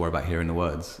don't have to worry about hearing the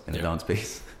words in a dance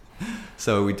piece.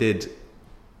 So we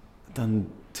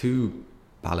done 2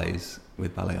 ballets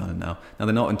with Ballet Island now. Now,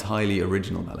 they're not entirely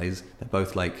original ballets. They're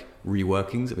both like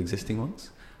reworkings of existing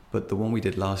ones. But the one we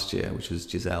did last year, which was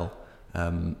Giselle,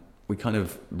 we kind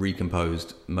of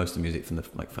recomposed most of the music from the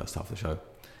first half of the show.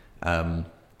 And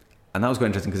that was quite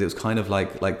interesting because it was kind of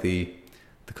like the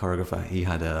choreographer, he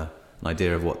had an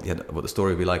idea of what the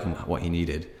story would be like and what he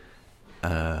needed.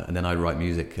 And then I'd write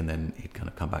music, and then he'd kind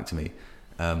of come back to me.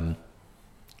 And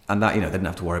that, they didn't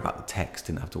have to worry about the text,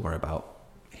 didn't have to worry about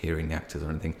hearing the actors or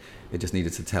anything. It just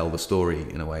needed to tell the story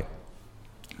in a way.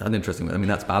 That's interesting. I mean,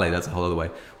 that's ballet, that's a whole other way.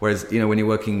 Whereas, when you're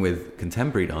working with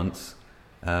contemporary dance,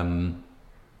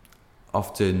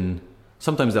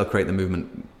 sometimes they'll create the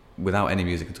movement without any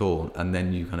music at all, and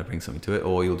then you kind of bring something to it,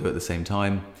 or you'll do it at the same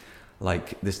time.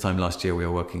 Like this time last year, we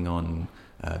were working on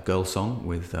Girl Song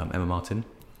with Emma Martin,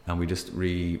 and we just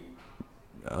we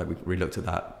re-looked at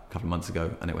that a couple of months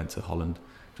ago, and it went to Holland,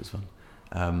 which was fun.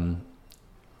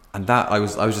 And that I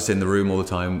was just in the room all the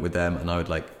time with them, and I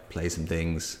would play some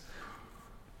things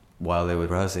while they were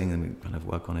rehearsing, and we kind of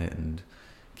work on it and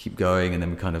keep going, and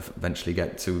then we kind of eventually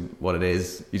get to what it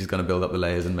is. You just kind of build up the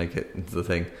layers and make it into the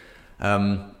thing.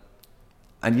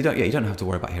 And you don't have to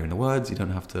worry about hearing the words. You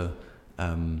don't have to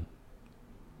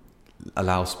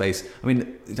allow space. I mean,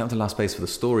 you don't have to allow space for the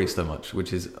story so much,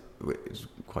 which is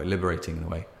quite liberating in a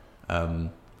way.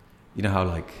 You know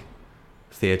how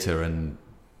theatre and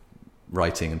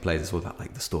writing and plays is all about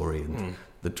the story and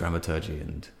the dramaturgy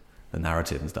and the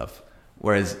narrative and stuff.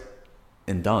 Whereas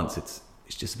in dance, it's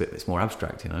just it's more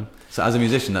abstract, So as a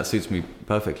musician, that suits me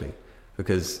perfectly,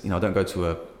 because I don't go to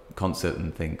a concert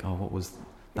and think, oh, what was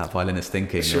that violinist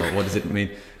thinking? Sure. Or what does it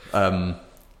mean?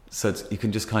 So you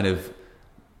can just kind of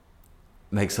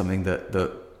make something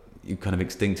that you kind of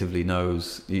instinctively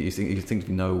knows. You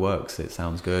instinctively know works. It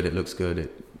sounds good. It looks good.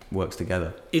 It works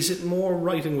together. Is it more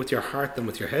writing with your heart than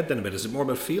with your head then a bit? Is it more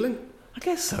about feeling? I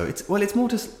guess so. It's more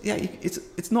just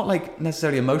It's not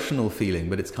necessarily emotional feeling,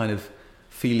 but it's kind of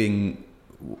feeling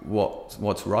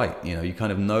what's right. You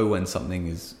kind of know when something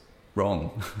is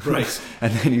wrong, right?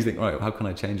 And then you think, right, how can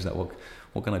I change that?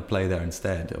 What can I play there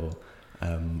instead? Or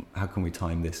how can we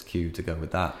time this cue to go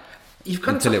with that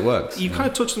until it works? You've kind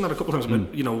of touched on that a couple of times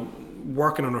about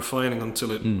working on refining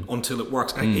until it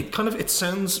works. And it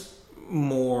sounds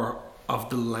more of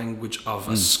the language of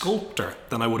a sculptor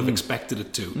than I would have expected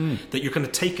it to. That you're kind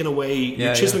of taking away,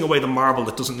 you're chiseling away the marble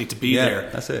that doesn't need to be there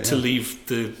to leave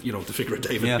the figure of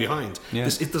David behind. Yeah.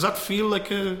 Does that feel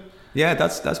like a? Yeah,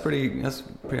 that's pretty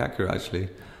accurate actually.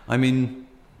 I mean,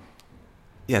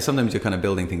 sometimes you're kind of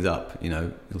building things up.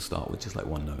 You'll start with just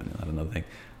one note and you'll add another thing,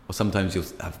 or sometimes you'll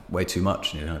have way too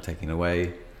much and you're kind of taking it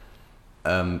away.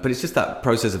 But it's just that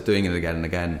process of doing it again and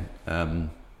again.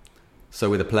 So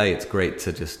with a play, it's great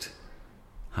to just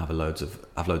have loads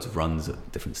of runs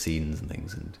at different scenes and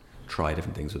things, and try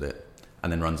different things with it,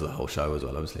 and then runs of the whole show as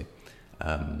well, obviously.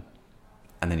 And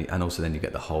also then you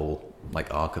get the whole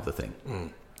like arc of the thing,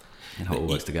 and how it all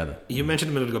works together. You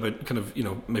mentioned a minute ago about kind of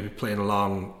maybe playing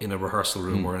along in a rehearsal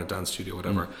room or in a dance studio,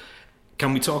 whatever.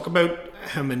 Can we talk about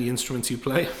how many instruments you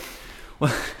play?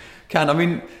 Well,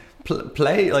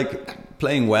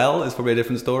 playing well is probably a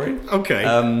different story. Okay,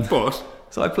 but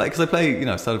so I started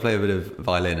to play a bit of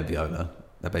violin and viola.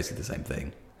 They're basically the same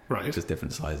thing, right? Just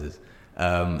different sizes,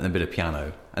 and a bit of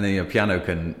piano. And then piano you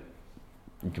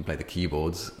can play the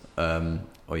keyboards, or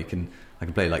I can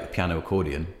play like piano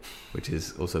accordion, which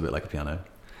is also a bit like a piano.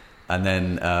 And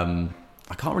then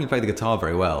I can't really play the guitar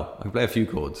very well. I can play a few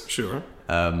chords. Sure.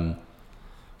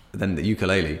 Then the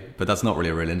ukulele, but that's not really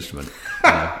a real instrument.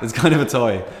 It's kind of a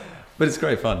toy, but it's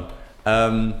great fun.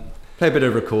 Play a bit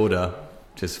of recorder,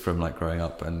 just from like growing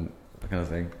up and that kind of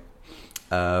thing.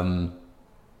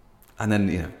 And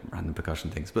then random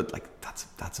percussion things, but like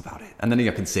that's about it. And then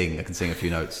I can sing a few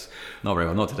notes. Not very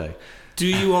well, not today. Do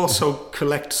you also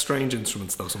collect strange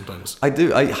instruments though sometimes? I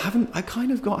do. I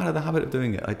kind of got out of the habit of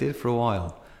doing it. I did for a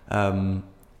while. I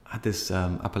had this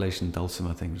Appalachian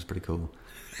dulcimer thing, which was pretty cool.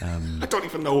 I don't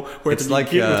even know where to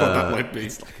begin with what that might be.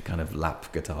 It's like a kind of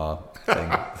lap guitar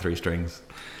thing, 3 strings.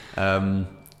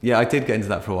 Yeah, I did get into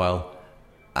that for a while,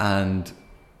 and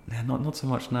not so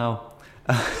much now.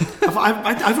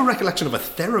 I have a recollection of a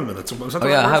theremin at some point.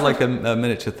 I have like a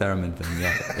miniature theremin thing.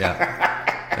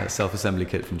 Yeah. Self-assembly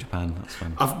kit from Japan. That's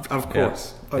fun. Of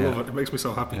course, I love it. It makes me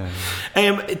so happy.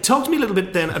 Talk to me a little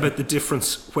bit then about the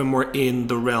difference when we're in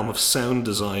the realm of sound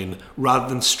design rather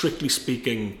than strictly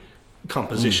speaking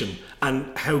composition,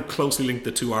 and how closely linked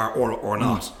the two are, or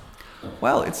not.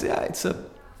 Well, it's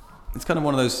kind of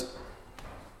one of those.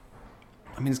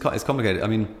 I mean, it's complicated. I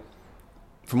mean,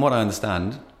 from what I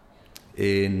understand,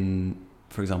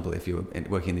 for example, if you're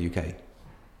working in the UK,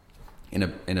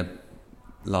 in a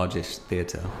largish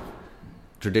theatre,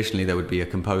 traditionally there would be a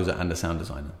composer and a sound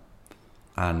designer,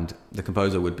 and the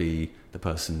composer would be the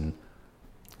person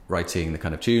writing the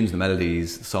kind of tunes, the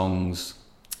melodies, the songs,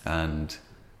 and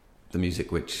the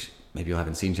music, which maybe you'll have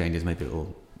in scene changes, maybe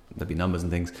there'll be numbers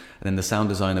and things, and then the sound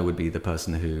designer would be the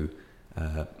person who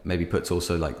maybe puts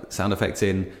also like sound effects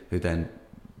in, who then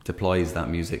deploys that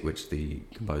music which the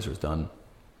composer has done,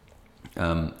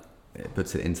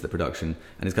 puts it into the production,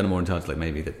 and it's kind of more in charge of like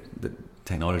maybe the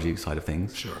technology side of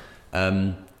things. Sure.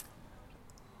 I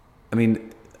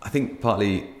mean, I think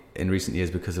partly in recent years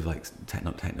because of like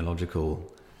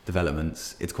technological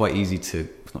developments, it's quite easy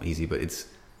it's not easy, but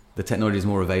the technology is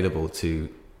more available to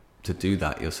do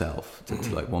that yourself, to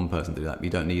like one person do that. You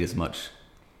don't need as much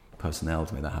personnel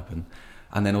to make that happen.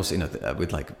 And then also,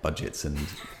 with like budgets and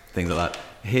things like that.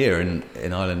 Here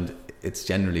in Ireland, it's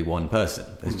generally one person.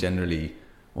 There's generally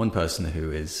one person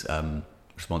who is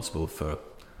responsible for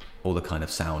all the kind of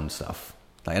sound stuff,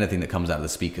 like anything that comes out of the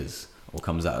speakers or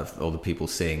comes out of all the people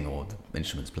sing or the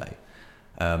instruments play.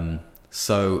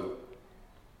 So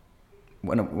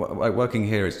when working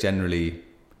here, it's generally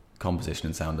composition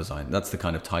and sound design. That's the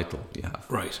kind of title you have,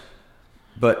 right?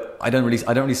 But I don't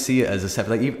really see it as a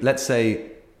separate. Like, let's say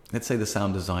the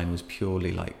sound design was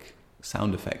purely like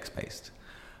sound effects based,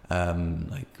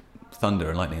 like thunder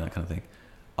and lightning, that kind of thing.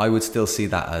 I would still see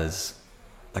that as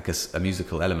like a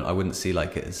musical element. I wouldn't see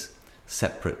like it as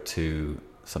separate to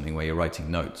something where you're writing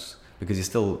notes, because you're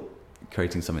still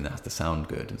creating something that has to sound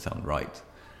good and sound right,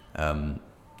 and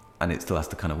it still has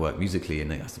to kind of work musically,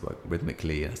 and it has to work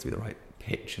rhythmically. It has to be the right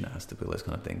pitch, and it has to be all those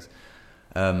kind of things.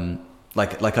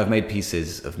 Like I've made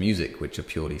pieces of music which are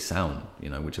purely sound,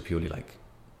 which are purely like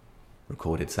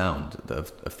recorded sound of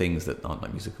things that aren't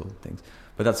like musical things.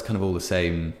 But that's kind of all the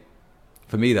same.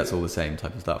 For me, that's all the same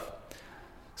type of stuff.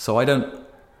 So I don't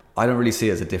really see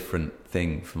it as a different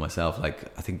thing for myself.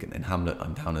 Like I think in Hamlet,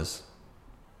 I'm down as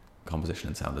composition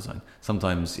and sound design.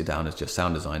 Sometimes you're down as just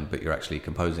sound design, but you're actually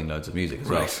composing loads of music as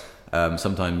well.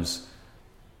 Sometimes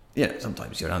you're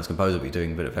down as composer, but you're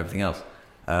doing a bit of everything else.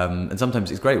 And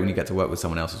sometimes it's great when you get to work with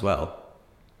someone else as well,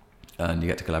 and you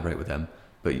get to collaborate with them.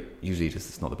 But usually,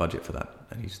 it's not the budget for that,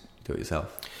 and you just do it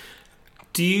yourself.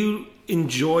 Do you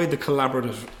enjoy the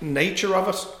collaborative nature of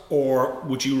it, or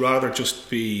would you rather just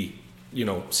be,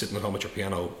 sitting at home at your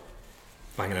piano,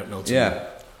 banging out notes? Yeah,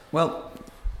 well,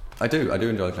 I do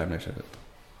enjoy the collaborative nature of it.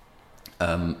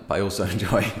 But I also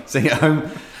enjoy sitting at home,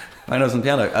 playing notes on the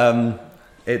piano.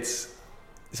 It's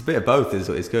a bit of both.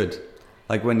 Is good.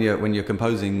 Like when you're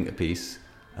composing a piece,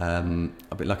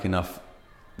 I've been lucky enough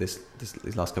these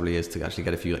last couple of years to actually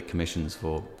get a few like commissions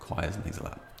for choirs and things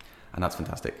like that. and that's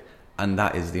fantastic. And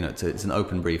that is, it's an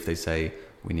open brief. They say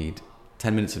we need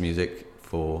 10 minutes of music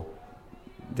for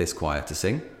this choir to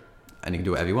sing, and you can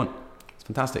do whatever you want. It's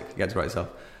fantastic. You get to write yourself.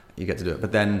 You get to do it.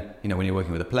 But then, when you're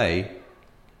working with a play,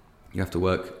 you have to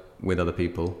work with other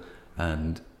people,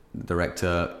 and the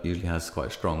director usually has quite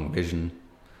a strong vision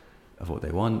of what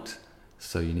they want.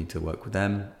 So you need to work with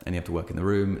them, and you have to work in the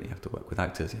room, and you have to work with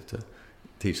actors, you have to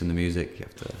teach them the music, you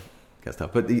have to get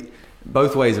stuff. But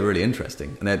both ways are really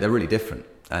interesting, and they're really different.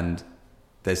 And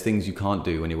there's things you can't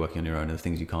do when you're working on your own, and there's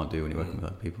things you can't do when you're working with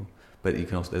other people. But you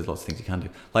can also, there's lots of things you can do.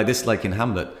 Like in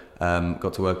Hamlet,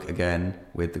 got to work again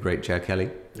with the great Ger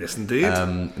Kelly. Yes, indeed.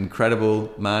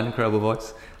 Incredible man, incredible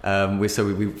voice. We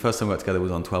first time we worked together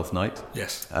was on Twelfth Night.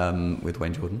 Yes. With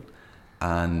Wayne Jordan,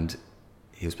 and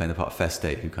he was playing the part of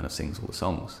Feste, who kind of sings all the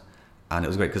songs, and it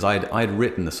was great because I had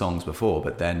written the songs before,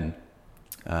 but then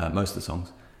most of the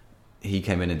songs, he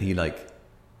came in and he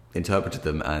interpreted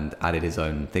them and added his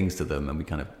own things to them, and we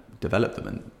kind of developed them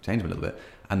and changed them a little bit.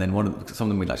 And then some of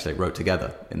them we actually wrote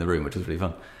together in the room, which was really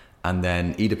fun. And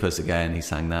then Oedipus again, he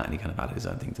sang that and he kind of added his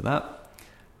own thing to that.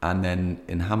 And then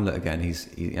in Hamlet again,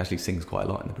 he actually sings quite a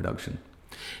lot in the production.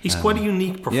 He's quite a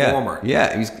unique performer.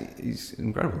 Yeah, he's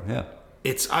incredible. Yeah,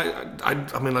 I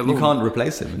mean, I love you can't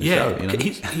replace him in the show.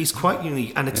 He's quite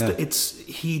unique, and he's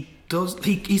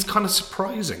kind of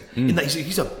surprising in that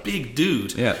he's a big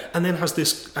dude, and then has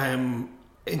this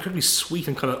incredibly sweet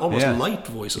and kind of almost light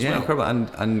voice as well. Yeah, incredible,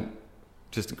 and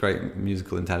just a great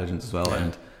musical intelligence as well. Yeah.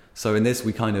 And so in this,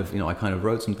 we kind of, I kind of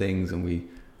wrote some things, and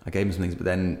I gave him some things, but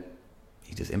then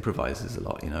he just improvises a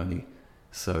lot,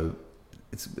 so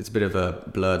it's a bit of a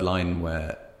blurred line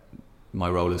where my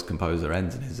role as composer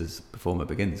ends and his as performer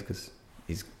begins, because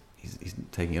he's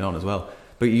taking it on as well.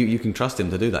 But you can trust him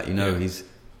to do that.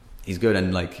 He's good,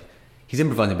 and he's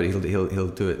improvising, but he'll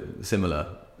do it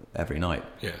similar every night.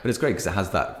 Yeah. But it's great because it has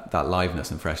that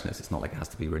liveness and freshness. It's not like it has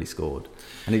to be really scored,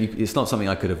 and it's not something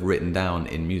I could have written down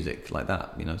in music like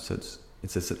that. So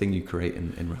it's a thing you create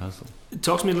in rehearsal.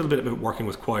 Talk to me a little bit about working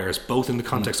with choirs, both in the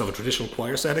context of a traditional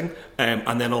choir setting,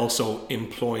 and then also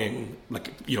employing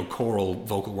choral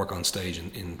vocal work on stage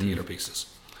in theatre pieces.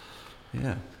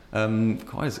 Yeah,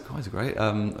 choirs are great.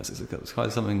 It's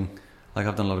quite something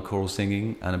I've done a lot of choral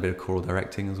singing and a bit of choral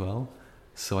directing as well.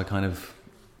 So I kind of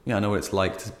I know what it's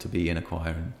like to be in a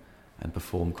choir and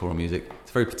perform choral music. It's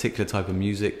a very particular type of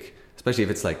music, especially if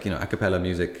it's a cappella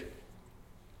music,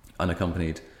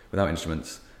 unaccompanied, without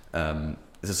instruments.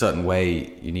 There's a certain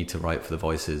way you need to write for the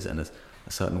voices, and a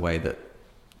certain way that,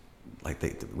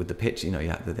 with the pitch,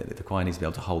 the choir needs to be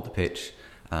able to hold the pitch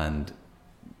and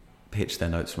pitch their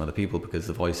notes from other people, because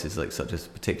the voice is such a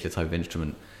particular type of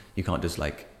instrument. You can't just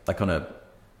like on a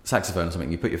saxophone or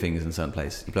something, you put your fingers in a certain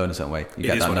place, you blow in a certain way, you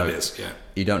get that note. It is, yeah.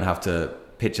 You don't have to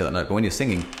picture that note, but when you're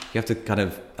singing, you have to kind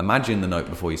of imagine the note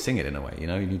before you sing it in a way. You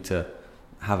need to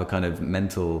have a kind of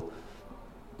mental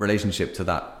relationship to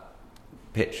that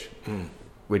pitch,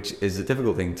 which is a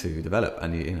difficult thing to develop,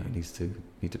 and you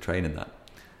need to train in that.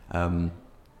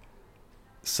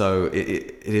 So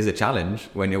it is a challenge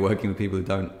when you're working with people who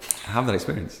don't have that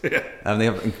experience. Yeah. And they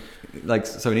have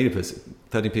so in Oedipus,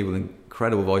 13 people with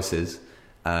incredible voices,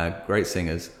 great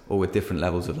singers, all with different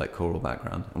levels of choral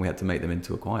background, and we had to make them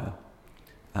into a choir,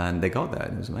 and they got there,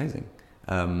 and it was amazing.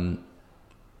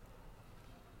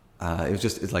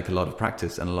 It's a lot of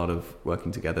practice and a lot of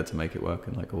working together to make it work,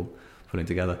 and all pulling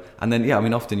together. And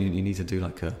then often you need to do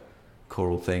a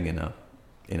choral thing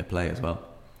in a play as well.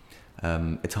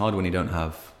 It's hard when you don't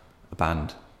have a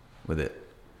band with it.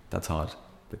 That's hard,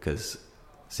 because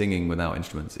singing without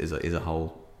instruments is a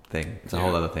whole thing. It's a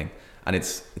whole other thing, and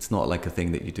it's not a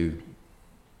thing that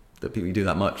people do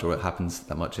that much, or it happens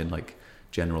that much in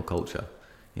general culture.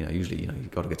 Usually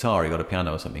you've got a guitar, you've got a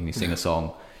piano or something, you sing a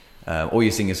song. Or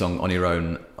you sing a song on your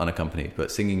own, unaccompanied.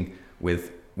 But singing where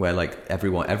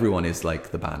everyone is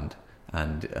the band,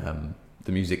 and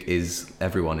the music is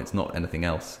everyone. It's not anything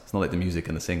else. It's not like the music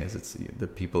and the singers. It's the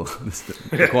people.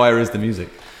 The choir is the music.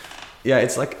 Yeah,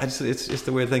 it's it's just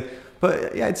a weird thing.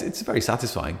 But yeah, it's very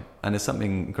satisfying, and it's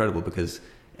something incredible, because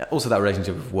also that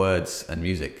relationship of words and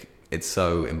music. It's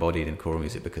so embodied in choral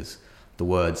music, because the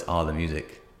words are the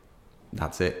music.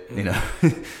 That's it.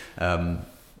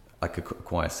 Like a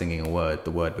choir singing a word,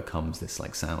 the word becomes this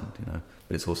sound,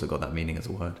 but it's also got that meaning as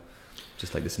a word,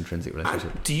 just this intrinsic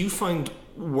relationship. Do you find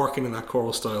working in that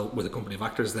choral style with a company of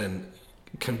actors then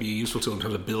can be useful to in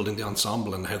terms of building the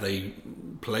ensemble and how they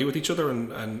play with each other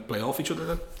and play off each other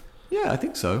then? Yeah, I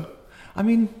think so. I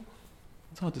mean,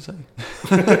 it's hard to say.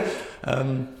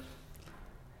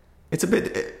 It's a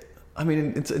bit,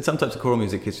 in some types of choral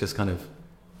music, it's just kind of,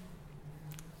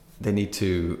 they need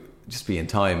to just be in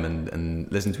time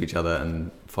and listen to each other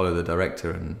and follow the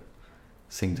director and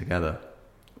sing together.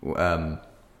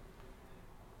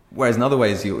 Whereas in other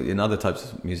ways, in other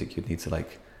types of music, you'd need to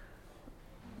like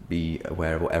be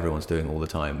aware of what everyone's doing all the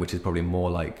time, which is probably more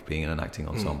like being in an acting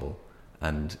ensemble.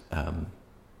 And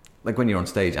like when you're on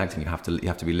stage acting, you have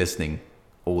to be listening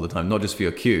all the time, not just for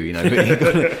your cue. You know, you've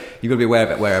got to be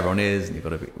aware of where everyone is, and you've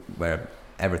got to be aware of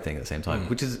everything at the same time,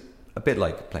 which is a bit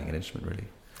like playing an instrument, really.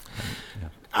 Yeah.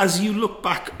 As you look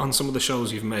back on some of the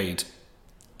shows you've made,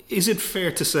 is it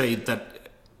fair to say that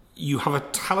you have a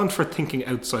talent for thinking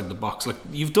outside the box? Like,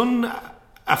 you've done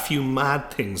a few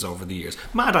mad things over the years,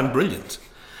 mad and brilliant.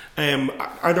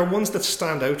 Are there ones that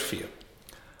stand out for you?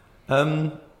 I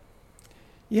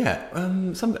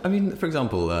mean, for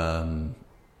example,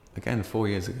 again, 4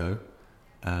 years ago,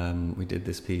 we did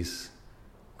this piece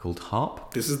called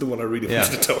Harp. This is the one I really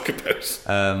wanted to talk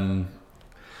about.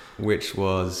 Which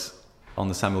was on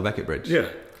the Samuel Beckett Bridge. Yeah.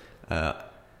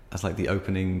 As like the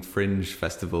opening Fringe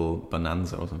Festival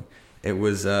bonanza or something. It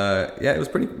was it was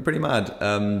pretty mad.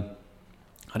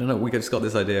 I don't know, we just got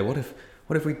this idea, what if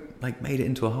we like made it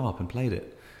into a harp and played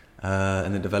it?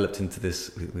 And it developed into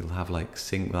this, we'll have a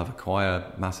choir,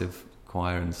 massive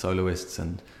choir and soloists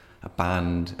and a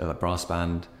band, a brass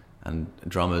band and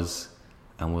drummers,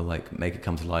 and we'll like make it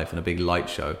come to life in a big light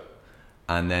show.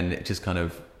 And then it just kind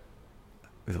of,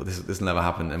 we thought this will never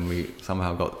happen, and we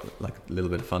somehow got like a little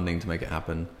bit of funding to make it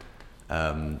happen.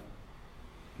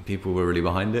 People were really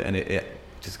behind it, and it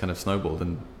just kind of snowballed,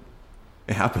 and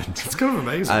it happened. It's kind of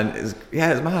amazing. And it was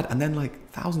mad. And then like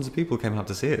thousands of people came out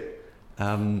to see it,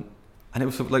 and it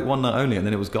was for like one night only, and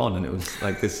then it was gone, and it was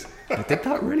like this. Like, did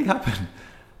that really happen?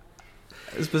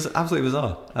 It was absolutely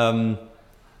bizarre.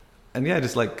 And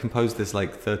just like composed this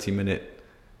like 30-minute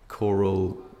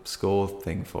choral score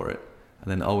thing for it. And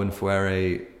then Owen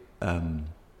Fuere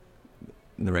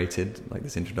narrated like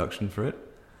this introduction for it,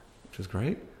 which was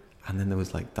great. And then there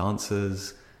was like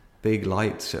dancers, big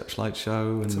light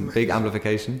show, and big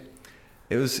amplification.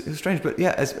 It was strange, but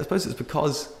yeah, I suppose it's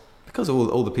because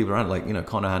all the people around, like, you know,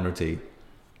 Conor Hanratty,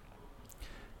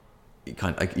 he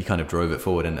kind of drove it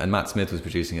forward, and Matt Smith was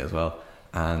producing it as well.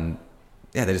 And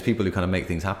yeah, they're just people who kind of make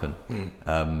things happen.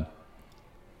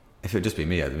 If it would just be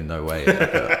me, I'd be no way.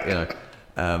 But, you know.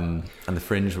 And the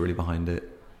Fringe were really behind it.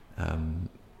 I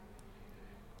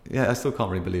still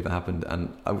can't really believe it happened,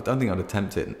 and I don't think I'd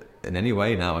attempt it in any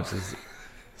way now. It's just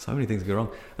so many things go wrong,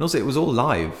 and also it was all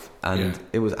live, and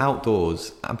it was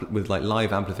outdoors with like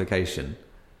live amplification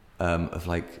of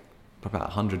like about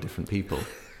 100 different people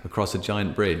across a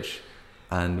giant bridge,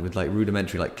 and with like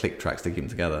rudimentary like click tracks to keep them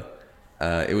together.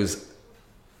 It was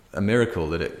a miracle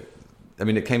that it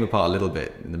came apart a little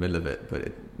bit in the middle of it,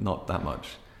 but not that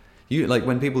much. You like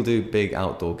when people do big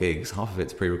outdoor gigs, half of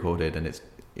it's pre-recorded, and it's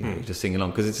you just sing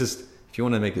along, because it's just, if you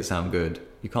want to make it sound good,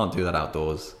 you can't do that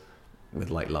outdoors with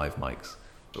like live mics.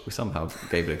 But we somehow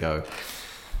gave it a go,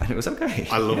 and it was okay.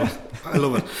 I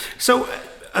love it. So,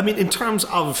 I mean, in terms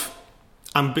of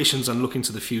ambitions and looking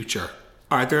to the future,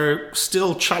 are there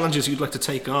still challenges you'd like to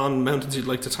take on, mountains you'd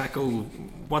like to tackle?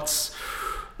 What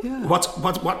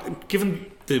given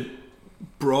the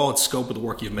broad scope of the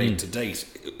work you've made to date,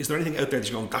 is there anything out there that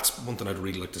you're going, that's one thing I'd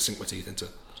really like to sink my teeth into?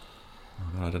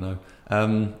 I don't know. I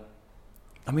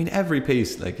mean, every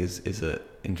piece like is an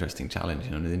interesting challenge,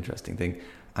 you know, an interesting thing,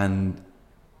 and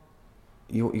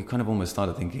you kind of almost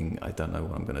started thinking, I don't know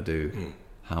what I'm going to do,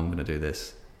 how I'm going to do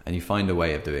this, and you find a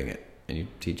way of doing it, and you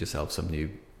teach yourself some new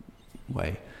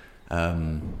way.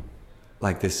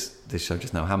 Like this show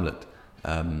just now, Hamlet.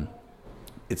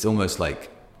 It's almost like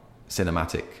a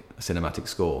cinematic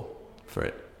score for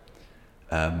it.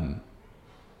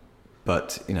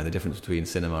 But you know, the difference between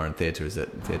cinema and theatre is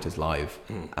that theatre's live,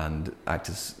 and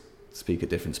actors speak at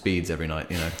different speeds every night,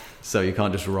 you know. So you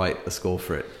can't just write a score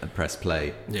for it and press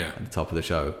play at the top of the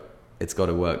show. It's got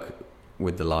to work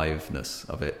with the liveness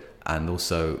of it, and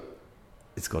also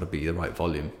it's got to be the right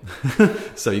volume,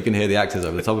 so you can hear the actors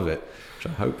over the top of it, which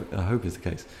I hope is the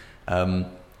case.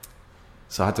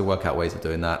 So I had to work out ways of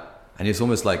doing that, and it's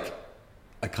almost like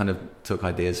I kind of took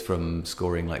ideas from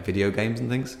scoring like video games and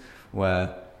things,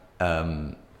 where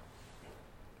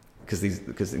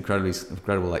because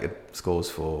incredible like scores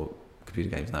for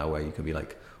computer games now, where you can be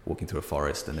like walking through a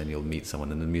forest and then you'll meet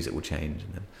someone and the music will change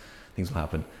and then things will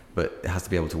happen, but it has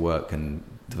to be able to work and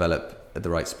develop at the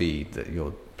right speed that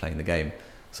you're playing the game.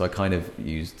 So I kind of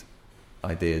used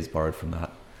ideas borrowed from that.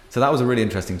 So that was a really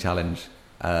interesting challenge.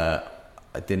 I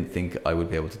didn't think I would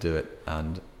be able to do it,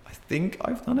 and I think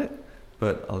I've done it,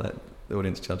 but I'll let the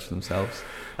audience judge for themselves.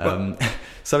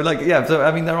 So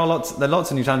I mean, there are lots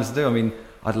of new challenges to do. I mean,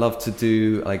 I'd love to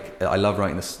do, like, I love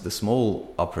writing the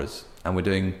small operas, and we're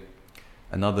doing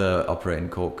another opera in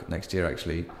Cork next year,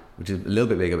 actually, which is a little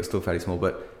bit bigger but still fairly small.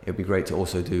 But it'd be great to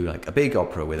also do like a big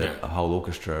opera with a whole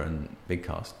orchestra and big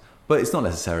cast. But it's not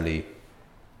necessarily,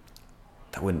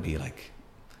 that wouldn't be like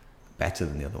better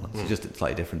than the other ones. It's just a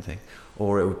slightly different thing.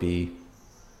 Or it would be,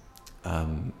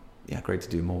 great to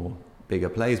do more bigger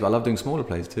plays. But I love doing smaller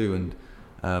plays too.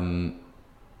 And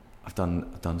I've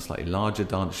done slightly larger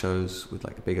dance shows with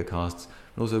like bigger casts,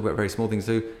 and also very small things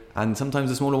too. And sometimes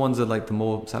the smaller ones are like the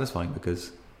more satisfying,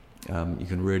 because you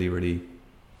can really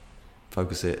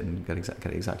focus it and get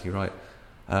it exactly right.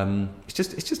 It's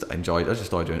just I just enjoy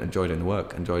doing the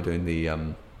work, enjoy doing the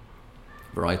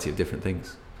variety of different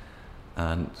things,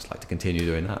 and just like to continue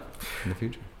doing that in the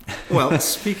future. Well,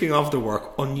 speaking of the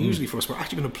work, unusually for us, we're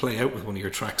actually going to play out with one of your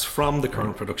tracks from the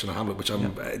current production of Hamlet, which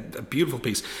a beautiful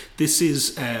piece. This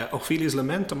is Ophelia's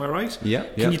Lament, am I right? Yeah.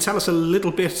 Can you tell us a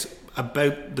little bit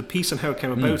about the piece and how it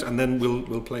came about, and then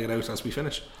we'll play it out as we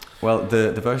finish? Well,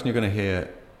 the version you're going to hear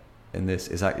in this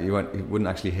is actually, you wouldn't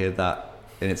actually hear that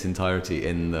in its entirety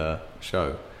in the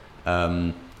show.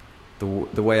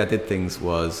 The way I did things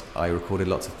was I recorded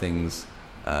lots of things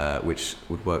which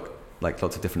would work like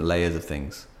lots of different layers of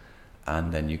things,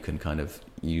 and then you can kind of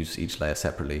use each layer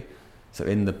separately. So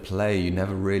in the play you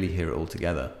never really hear it all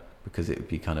together, because it would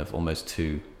be kind of almost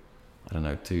too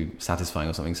satisfying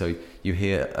or something. So you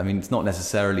hear, I mean, it's not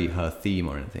necessarily her theme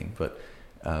or anything, but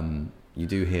you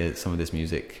do hear some of this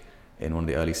music in one of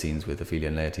the early scenes with Ophelia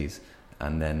and Laertes,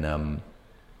 and then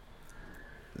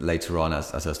later on,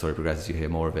 as her story progresses, you hear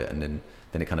more of it, and then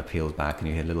it kind of peels back and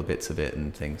you hear little bits of it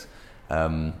and things.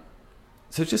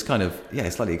 So it's just kind of,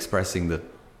 it's slightly expressing the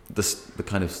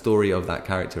kind of story of that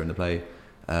character in the play,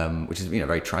 which is,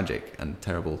 very tragic and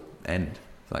terrible end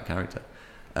for that character.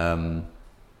 But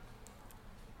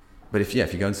if you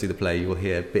go and see the play, you will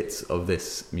hear bits of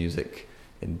this music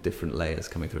in different layers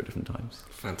coming through at different times.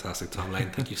 Fantastic, Tom Lane.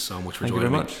 Thank you so much for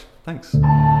joining me. Thank you very much. Thanks.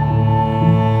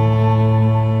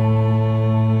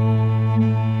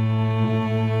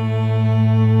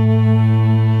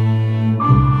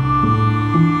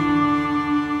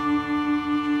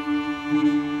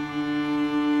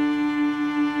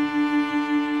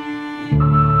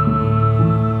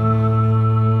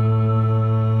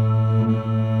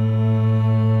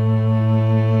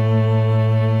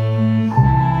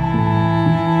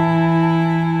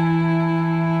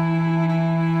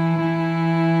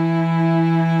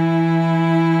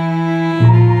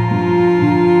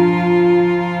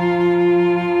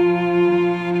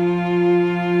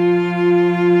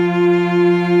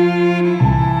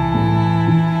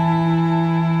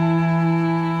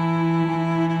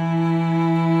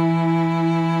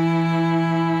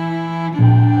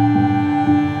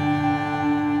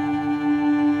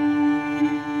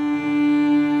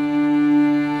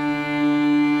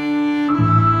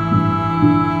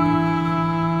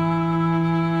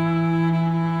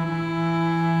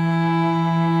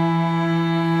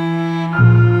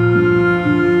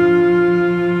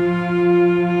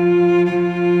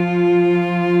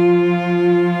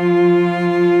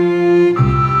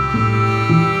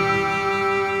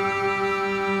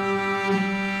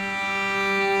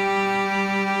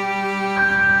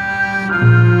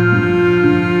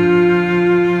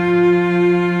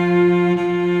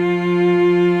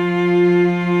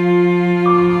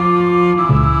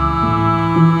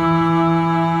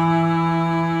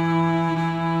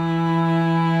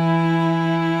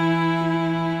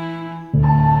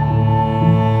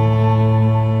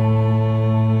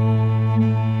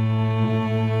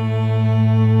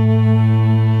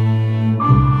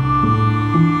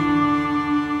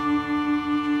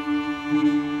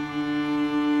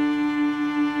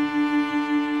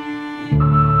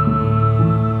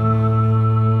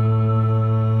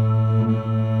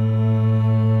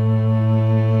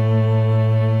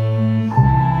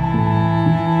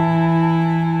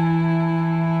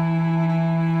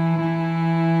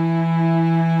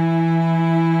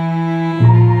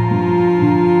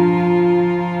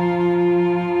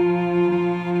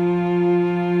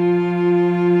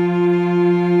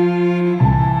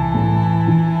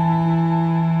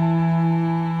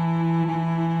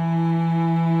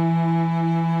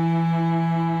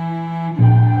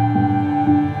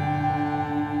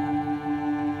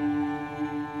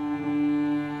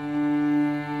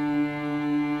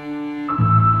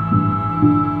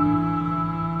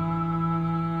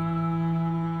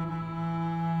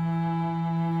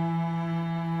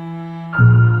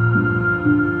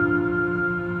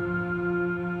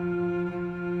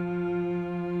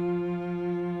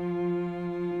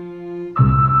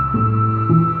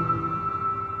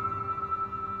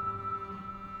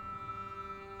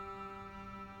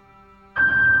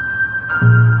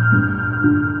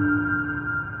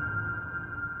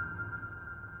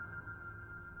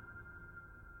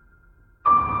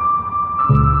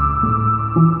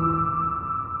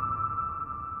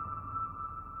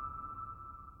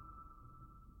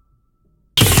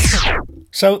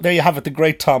 So there you have it, the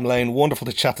great Tom Lane. Wonderful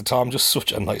to chat to Tom, just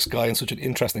such a nice guy and such an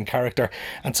interesting character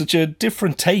and such a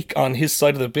different take on his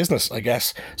side of the business, I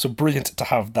guess. So brilliant to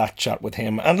have that chat with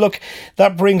him. And look,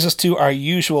 that brings us to our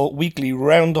usual weekly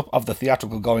roundup of the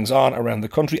theatrical goings on around the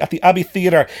country. At the Abbey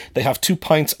Theatre, they have 2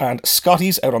 Pints and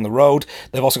Scotties out on the road.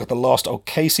 They've also got The Lost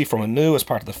O'Casey from Anu as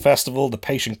part of the festival, The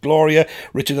Patient Gloria,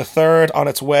 Richard III on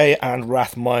its way, and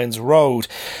Rathmines Road.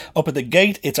 Up at the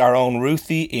gate, it's our own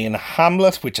Ruthie in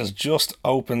Hamlet, which has just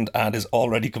opened and is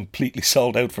already completely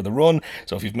sold out for the run.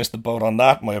 So if you've missed the boat on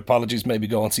that, my apologies. Maybe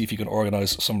go and see if you can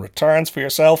organise some returns for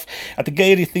yourself. At the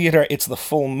Gaiety Theatre, it's The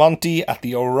Full Monty. At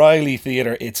the O'Reilly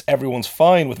Theatre, it's Everyone's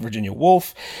Fine with Virginia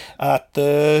Woolf. At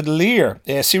the Lear,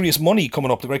 Serious Money coming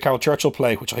up, the great Carol Churchill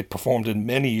play, which I performed in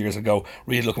many years ago.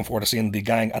 Really looking forward to seeing the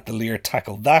gang at the Lear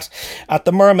tackle that. At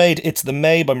the Mermaid, it's The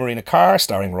May by Marina Carr,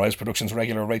 starring Rise Productions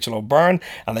regular Rachel O'Byrne,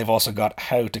 and they've also got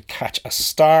How to Catch a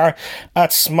Star.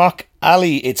 At Smock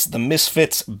Alley, it's The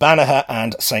Misfits, Banagher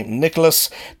and St. Nicholas.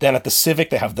 Then at the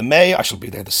Civic, they have The May. I shall be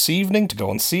there this evening to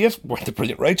go and see it, with the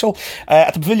brilliant Rachel.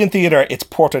 At the Pavilion Theatre, it's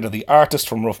Portrait of the Artist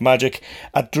from Rough Magic.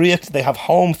 At Dreacht, they have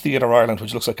Home Theatre Ireland,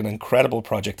 which looks like an incredible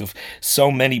project of so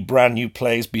many brand new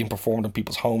plays being performed in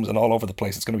people's homes and all over the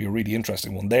place. It's going to be a really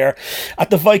interesting one there.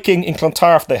 At the Viking in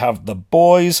Clontarf, they have The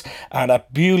Boys. And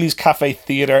at Bewley's Cafe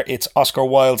Theatre, it's Oscar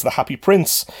Wilde's The Happy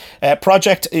Prince.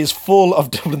 Project is full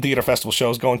of Dublin Theatre Festival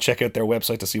shows. Go and check out their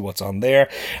website to see what's on there.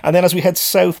 And then as we head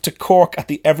south to Cork, at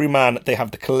the Everyman, they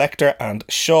have The Collector and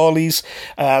Shawleys.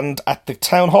 And at the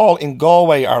Town Hall in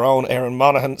Galway, our own Aaron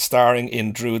Monaghan, starring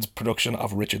in Druid's production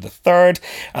of Richard III,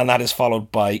 and that is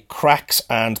followed by Cracks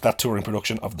and that touring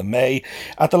production of The May.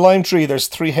 At the Lime Tree, there's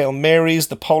Three Hail Marys,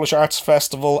 the Polish Arts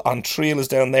Festival, on Trial is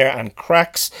down there, and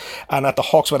Cracks. And at the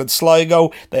Hawkswedded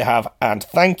Sligo, they have And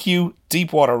Thank You,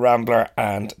 Deepwater Rambler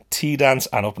and Tea Dance.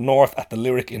 And up north at the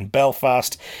Lyric in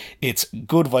Belfast, it's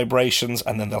Good Vibrations,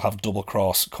 and then they'll have Double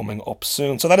Cross coming up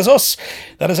soon. So that is us.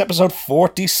 That is episode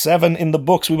 47 in the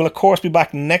books. We will of course be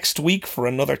back next week for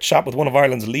another chat with one of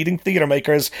Ireland's leading theatre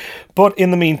makers. But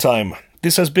in the meantime,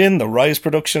 this has been the Rise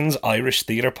Productions Irish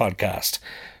Theatre Podcast.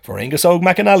 For Angus Og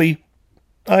McAnally,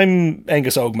 I'm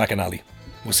Angus Og McAnally.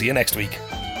 We'll see you next week.